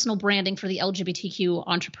called Personal Branding for the LGBTQ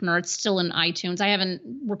Entrepreneur. It's still in iTunes. I haven't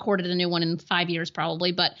recorded a new one in 5 years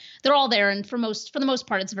probably, but they're all there. And for the most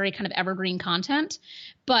part, it's very kind of evergreen content.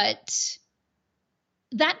 But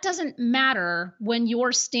that doesn't matter when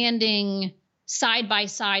you're standing side by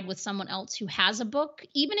side with someone else who has a book,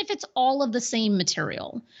 even if it's all of the same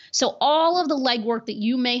material. So all of the legwork that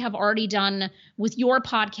you may have already done with your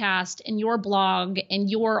podcast and your blog and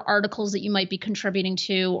your articles that you might be contributing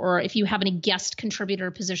to, or if you have any guest contributor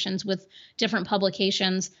positions with different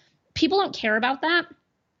publications, people don't care about that.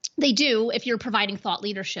 They do if you're providing thought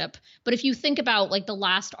leadership. But if you think about like the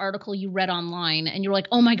last article you read online and you're like,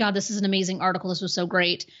 oh my God, this is an amazing article. This was so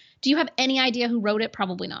great. Do you have any idea who wrote it?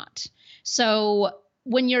 Probably not. So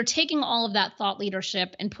when you're taking all of that thought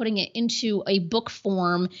leadership and putting it into a book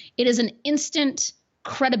form, it is an instant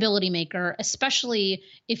credibility maker, especially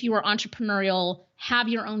if you are entrepreneurial, have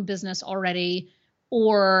your own business already,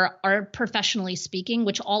 or are professionally speaking,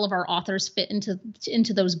 which all of our authors fit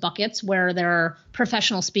into those buckets where they're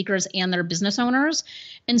professional speakers and they're business owners.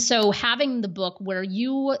 And so having the book where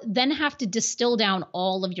you then have to distill down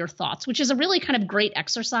all of your thoughts, which is a really kind of great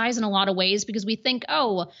exercise in a lot of ways, because we think,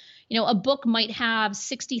 a book might have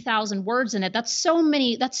 60,000 words in it. That's so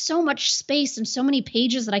much space and so many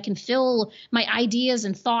pages that I can fill my ideas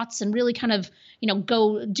and thoughts and really kind of,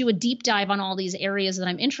 go do a deep dive on all these areas that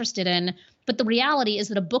I'm interested in. But the reality is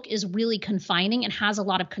that a book is really confining and has a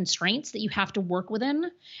lot of constraints that you have to work within.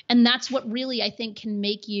 And that's what really, I think, can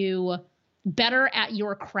make you better at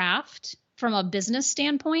your craft from a business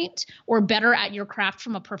standpoint, or better at your craft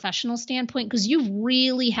from a professional standpoint, because you've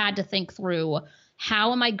really had to think through,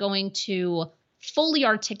 how am I going to fully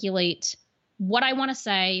articulate what I want to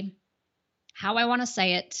say, how I want to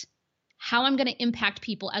say it, how I'm going to impact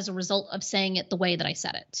people as a result of saying it the way that I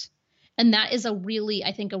said it. And that is a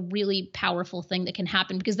really powerful thing that can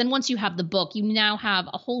happen, because then once you have the book, you now have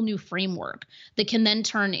a whole new framework that can then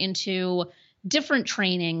turn into different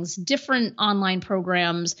trainings, different online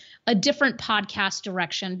programs, a different podcast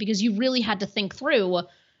direction, because you really had to think through,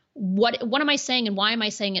 what am I saying and why am I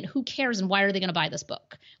saying it? Who cares and why are they going to buy this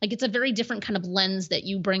book? Like, it's a very different kind of lens that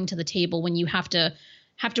you bring to the table when you have to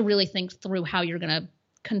really think through how you're going to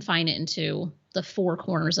confine it into the four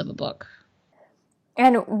corners of a book.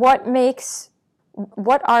 And what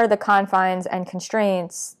are the confines and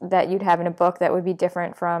constraints that you'd have in a book that would be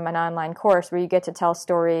different from an online course where you get to tell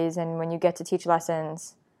stories and when you get to teach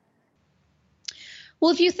lessons?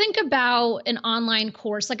 Well, if you think about an online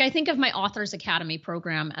course, like I think of my Authors Academy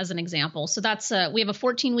program as an example. So we have a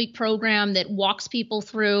 14-week program that walks people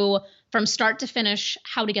through from start to finish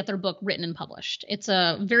how to get their book written and published. It's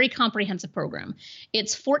a very comprehensive program.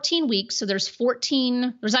 It's 14 weeks. So there's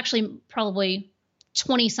actually probably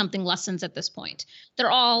 20 something lessons at this point. They're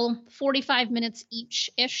all 45 minutes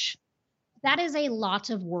each-ish. That is a lot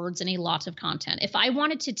of words and a lot of content. If I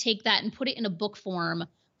wanted to take that and put it in a book form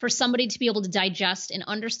for somebody to be able to digest and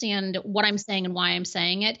understand what I'm saying and why I'm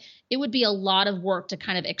saying it, it would be a lot of work to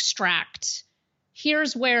kind of extract.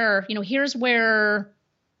 Here's where,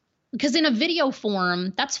 because in a video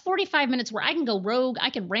form, that's 45 minutes where I can go rogue, I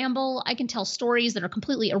can ramble, I can tell stories that are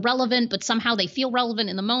completely irrelevant, but somehow they feel relevant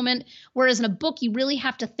in the moment. Whereas in a book, you really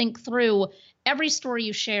have to think through every story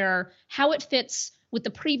you share, how it fits with the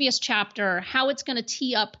previous chapter, how it's going to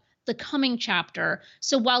tee up the coming chapter.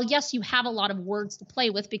 So while, yes, you have a lot of words to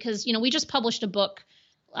play with, because, we just published a book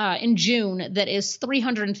in June that is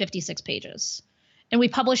 356 pages. And we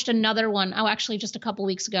published another one, actually just a couple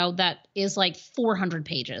weeks ago, that is like 400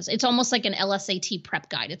 pages. It's almost like an LSAT prep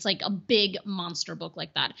guide. It's like a big monster book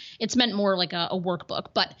like that. It's meant more like a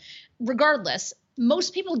workbook. But regardless,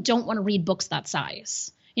 most people don't want to read books that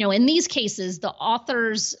size. In these cases, the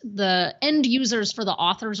authors, the end users for the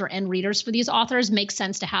authors or end readers for these authors make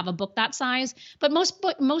sense to have a book that size. But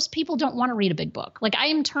most people don't want to read a big book. Like, I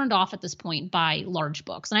am turned off at this point by large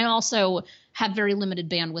books. And I also have very limited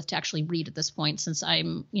bandwidth to actually read at this point, since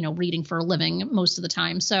I'm, reading for a living most of the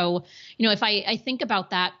time. So, if I think about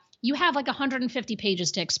that, you have like 150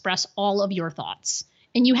 pages to express all of your thoughts.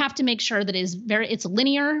 And you have to make sure that it's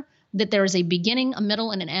linear, that there is a beginning, a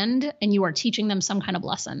middle, and an end, and you are teaching them some kind of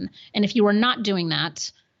lesson. And if you are not doing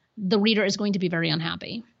that, the reader is going to be very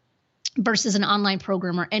unhappy. Versus an online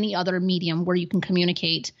program or any other medium where you can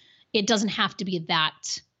communicate, it doesn't have to be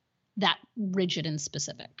that rigid and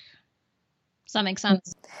specific. Does that make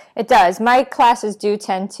sense? It does. My classes do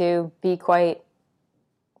tend to be quite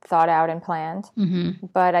thought out and planned,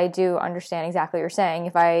 but I do understand exactly what you're saying.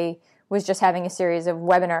 If I was just having a series of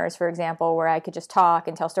webinars, for example, where I could just talk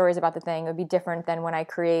and tell stories about the thing, it would be different than when I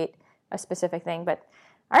create a specific thing. But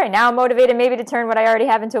all right, now I'm motivated maybe to turn what I already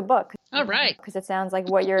have into a book. All right. Because it sounds like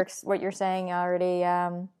what you're saying already,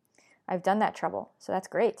 I've done that trouble. So that's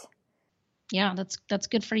great. Yeah, that's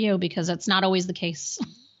good for you, because that's not always the case.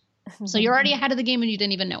 So you're already ahead of the game and you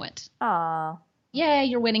didn't even know it. Aw. Yay,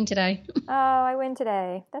 you're winning today. Oh, I win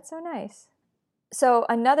today. That's so nice. So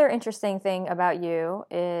another interesting thing about you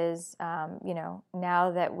is,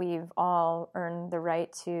 now that we've all earned the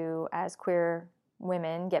right to, as queer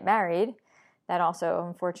women, get married, that also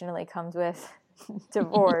unfortunately comes with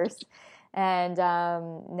divorce. And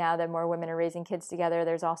now that more women are raising kids together,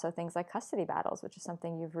 there's also things like custody battles, which is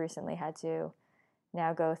something you've recently had to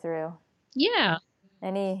now go through. Yeah.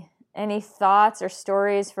 Any thoughts or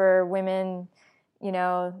stories for women,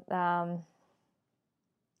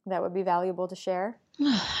 that would be valuable to share?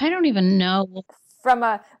 I don't even know. From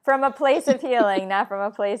a place of healing, not from a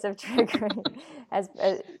place of triggering, as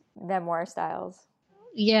memoir styles.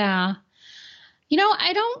 Yeah.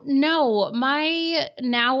 I don't know. My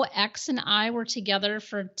now ex and I were together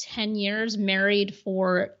for 10 years, married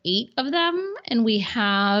for 8 of them, and we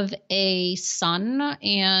have a son.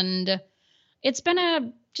 And it's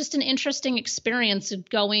been just an interesting experience of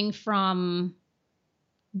going from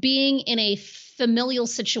being in a familial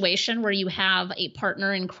situation where you have a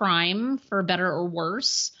partner in crime, for better or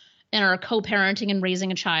worse, and are co-parenting and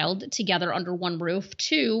raising a child together under one roof,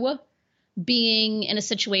 to being in a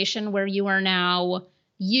situation where you are now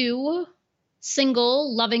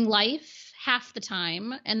single, loving life half the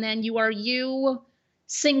time, and then you are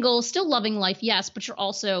single, still loving life, yes, but you're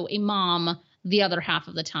also a mom the other half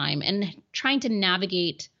of the time, and trying to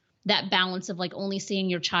navigate that balance of like only seeing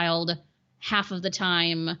your child half of the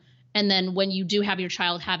time, and then when you do have your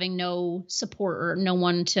child, having no support or no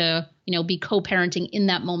one to, be co-parenting in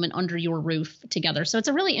that moment under your roof together. So it's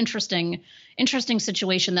a really interesting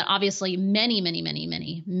situation that obviously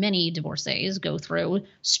many divorcees go through,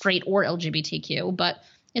 straight or LGBTQ. But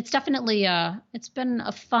it's definitely it's been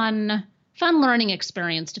a fun learning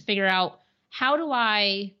experience to figure out, how do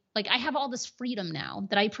I have all this freedom now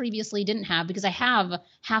that I previously didn't have, because I have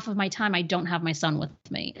half of my time I don't have my son with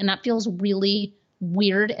me. And that feels really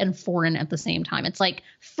weird and foreign at the same time. It's like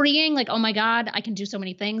freeing, like, oh my God, I can do so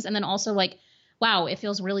many things. And then also like, wow, it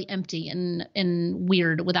feels really empty and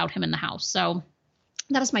weird without him in the house. So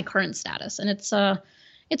that is my current status. And it's a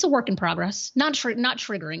work in progress, not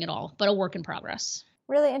triggering at all, but a work in progress.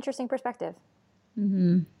 Really interesting perspective.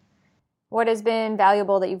 Mm-hmm. What has been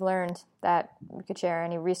valuable that you've learned that you could share?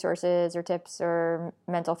 Any resources or tips or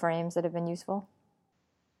mental frames that have been useful?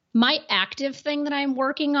 My active thing that I'm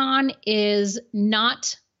working on is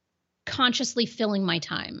not consciously filling my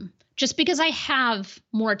time. Just because I have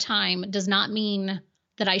more time does not mean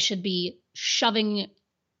that I should be shoving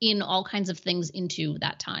in all kinds of things into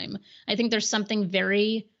that time. I think there's something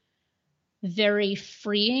very very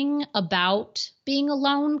freeing about being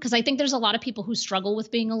alone. Because I think there's a lot of people who struggle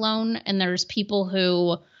with being alone, and there's people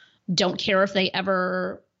who don't care if they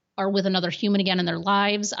ever are with another human again in their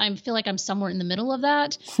lives. I feel like I'm somewhere in the middle of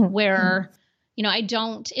that where,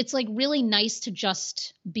 it's like really nice to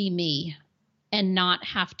just be me and not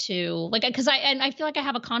have to because I feel like I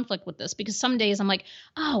have a conflict with this, because some days I'm like,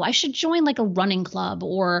 oh, I should join like a running club,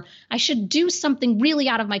 or I should do something really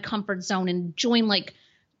out of my comfort zone and join like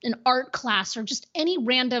an art class, or just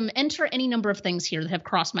enter any number of things here that have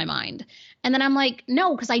crossed my mind. And then I'm like,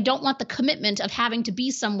 no, because I don't want the commitment of having to be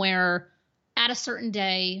somewhere at a certain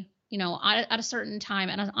day, at a certain time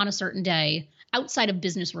and on a certain day outside of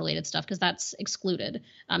business related stuff, because that's excluded.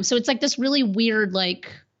 So it's like this really weird, like,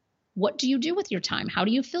 what do you do with your time? How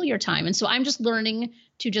do you fill your time? And so I'm just learning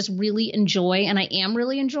to just really enjoy, and I am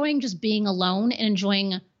really enjoying just being alone and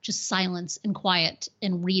enjoying just silence and quiet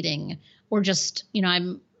and reading, or just,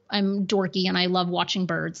 I'm dorky and I love watching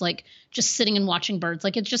birds, like just sitting and watching birds.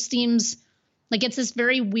 Like it just seems like it's this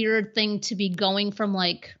very weird thing to be going from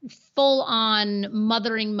like full on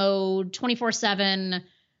mothering mode 24/7,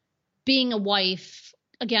 being a wife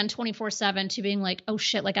again 24/7, to being like, oh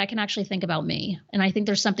shit, like I can actually think about me. And I think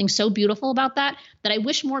there's something so beautiful about that I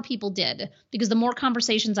wish more people did, because the more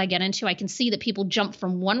conversations I get into, I can see that people jump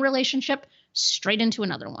from one relationship straight into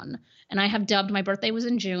another one. And I have dubbed, my birthday was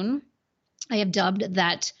in June, I have dubbed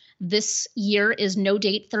that this year is no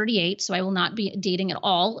date 38. So I will not be dating at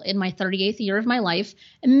all in my 38th year of my life.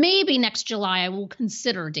 And maybe next July I will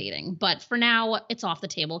consider dating. But for now, it's off the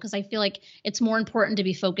table, because I feel like it's more important to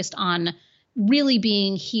be focused on really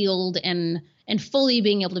being healed and fully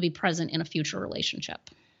being able to be present in a future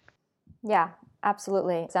relationship. Yeah,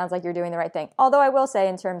 absolutely. It sounds like you're doing the right thing. Although I will say,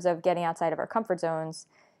 in terms of getting outside of our comfort zones,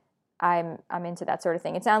 I'm into that sort of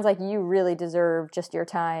thing. It sounds like you really deserve just your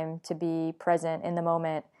time to be present in the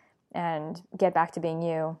moment and get back to being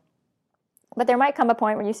you. But there might come a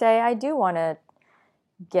point where you say, I do want to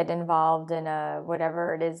get involved in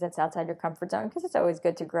whatever it is that's outside your comfort zone, because it's always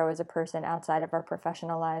good to grow as a person outside of our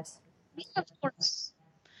professional lives. Yeah, of course.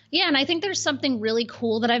 Yeah, and I think there's something really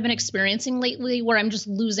cool that I've been experiencing lately, where I'm just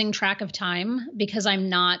losing track of time, because I'm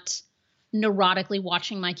not neurotically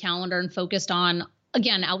watching my calendar and focused on,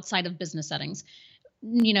 again, outside of business settings,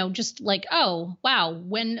 just like, oh, wow,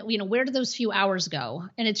 when, where did those few hours go?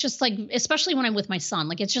 And it's just like, especially when I'm with my son,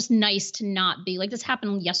 like, it's just nice to not be like, this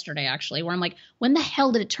happened yesterday, actually, where I'm like, when the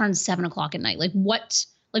hell did it turn 7:00 at night? Like, what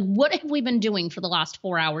have we been doing for the last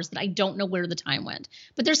 4 hours that I don't know where the time went?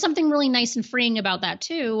 But there's something really nice and freeing about that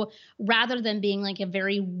too, rather than being like a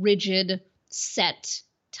very rigid set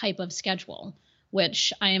type of schedule,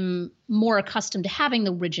 which I'm more accustomed to having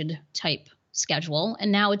the rigid type schedule.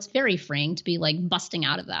 And now it's very freeing to be like busting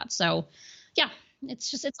out of that. So yeah,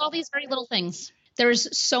 it's all these very little things.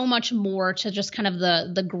 There's so much more to just kind of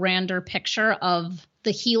the grander picture of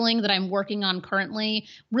the healing that I'm working on currently,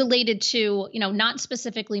 related to, not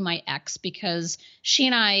specifically my ex, because she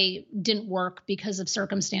and I didn't work because of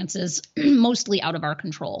circumstances mostly out of our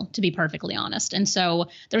control, to be perfectly honest. And so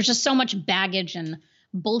there's just so much baggage and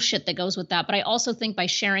bullshit that goes with that. But I also think by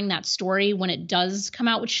sharing that story when it does come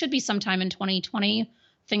out, which should be sometime in 2020,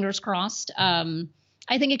 fingers crossed,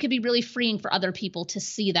 I think it could be really freeing for other people to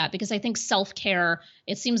see that, because I think self-care,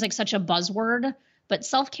 it seems like such a buzzword, but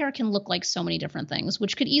self-care can look like so many different things,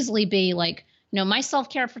 which could easily be like, my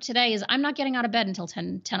self-care for today is I'm not getting out of bed until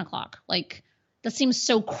 10 o'clock. Like, that seems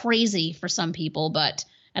so crazy for some people, but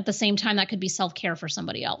at the same time, that could be self-care for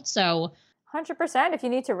somebody else. So 100%. If you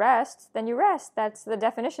need to rest, then you rest. That's the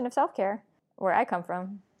definition of self-care, where I come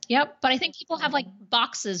from. Yep. But I think people have like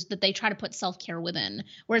boxes that they try to put self-care within,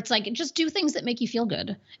 where it's like, just do things that make you feel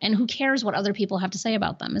good. And who cares what other people have to say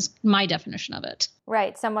about them, is my definition of it.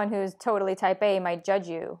 Right. Someone who's totally type A might judge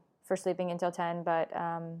you for sleeping until 10, but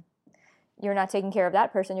you're not taking care of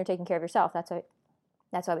that person. You're taking care of yourself. That's why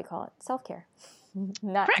we call it self-care,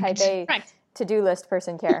 not Correct. type A Correct. to-do list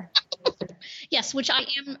person care. Yes, which I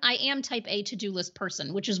am type A to-do list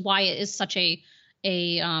person, which is why it is such a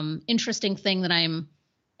interesting thing that I'm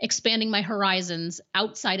expanding my horizons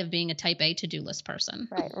outside of being a type A to-do list person.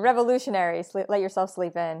 Right. Revolutionary. Let yourself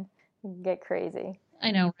sleep in. Get crazy. I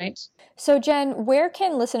know, right? So Jen, where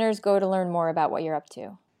can listeners go to learn more about what you're up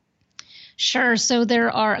to? Sure. So there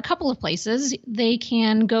are a couple of places. They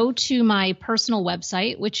can go to my personal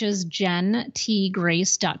website, which is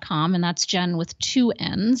jentgrace.com, and that's Jen with 2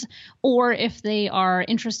 N's. Or if they are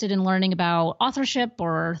interested in learning about authorship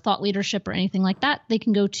or thought leadership or anything like that, they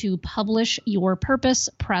can go to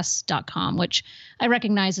publishyourpurposepress.com, which I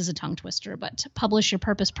recognize as a tongue twister, but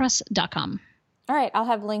publishyourpurposepress.com. All right. I'll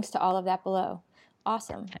have links to all of that below.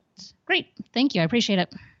 Awesome. Great. Thank you. I appreciate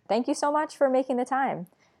it. Thank you so much for making the time.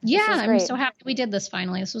 Yeah, I'm so happy we did this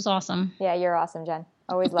finally. This was awesome. Yeah, you're awesome, Jen.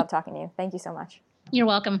 Always love talking to you. Thank you so much. You're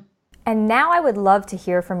welcome. And now I would love to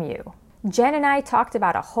hear from you. Jen and I talked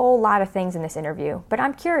about a whole lot of things in this interview, but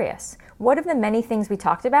I'm curious, what of the many things we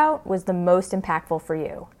talked about was the most impactful for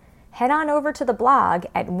you? Head on over to the blog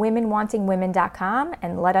at womenwantingwomen.com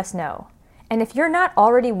and let us know. And if you're not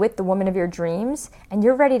already with the woman of your dreams and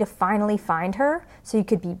you're ready to finally find her so you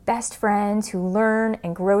could be best friends who learn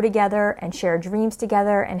and grow together and share dreams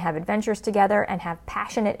together and have adventures together and have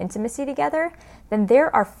passionate intimacy together, then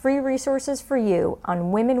there are free resources for you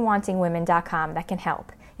on womenwantingwomen.com that can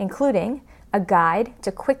help, including a guide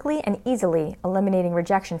to quickly and easily eliminating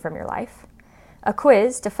rejection from your life, a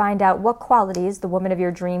quiz to find out what qualities the woman of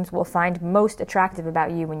your dreams will find most attractive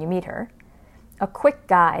about you when you meet her, a quick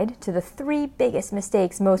guide to the 3 biggest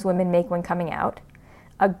mistakes most women make when coming out,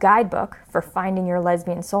 a guidebook for finding your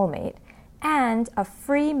lesbian soulmate, and a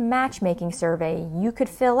free matchmaking survey you could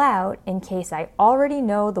fill out in case I already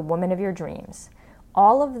know the woman of your dreams.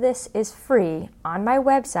 All of this is free on my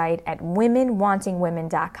website at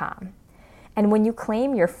womenwantingwomen.com. And when you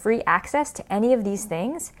claim your free access to any of these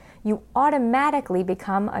things, you automatically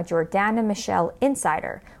become a Jordana Michelle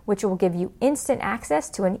Insider, which will give you instant access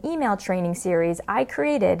to an email training series I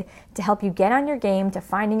created to help you get on your game to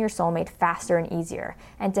finding your soulmate faster and easier,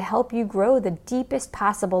 and to help you grow the deepest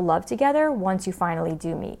possible love together once you finally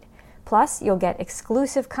do meet. Plus, you'll get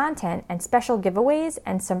exclusive content and special giveaways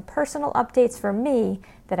and some personal updates from me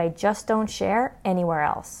that I just don't share anywhere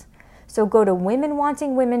else. So go to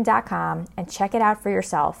womenwantingwomen.com and check it out for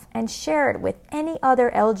yourself and share it with any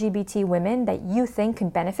other LGBT women that you think can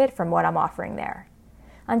benefit from what I'm offering there.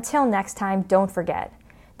 Until next time, don't forget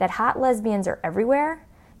that hot lesbians are everywhere,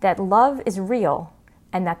 that love is real,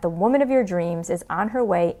 and that the woman of your dreams is on her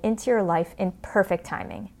way into your life in perfect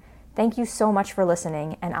timing. Thank you so much for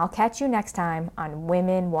listening, and I'll catch you next time on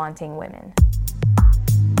Women Wanting Women.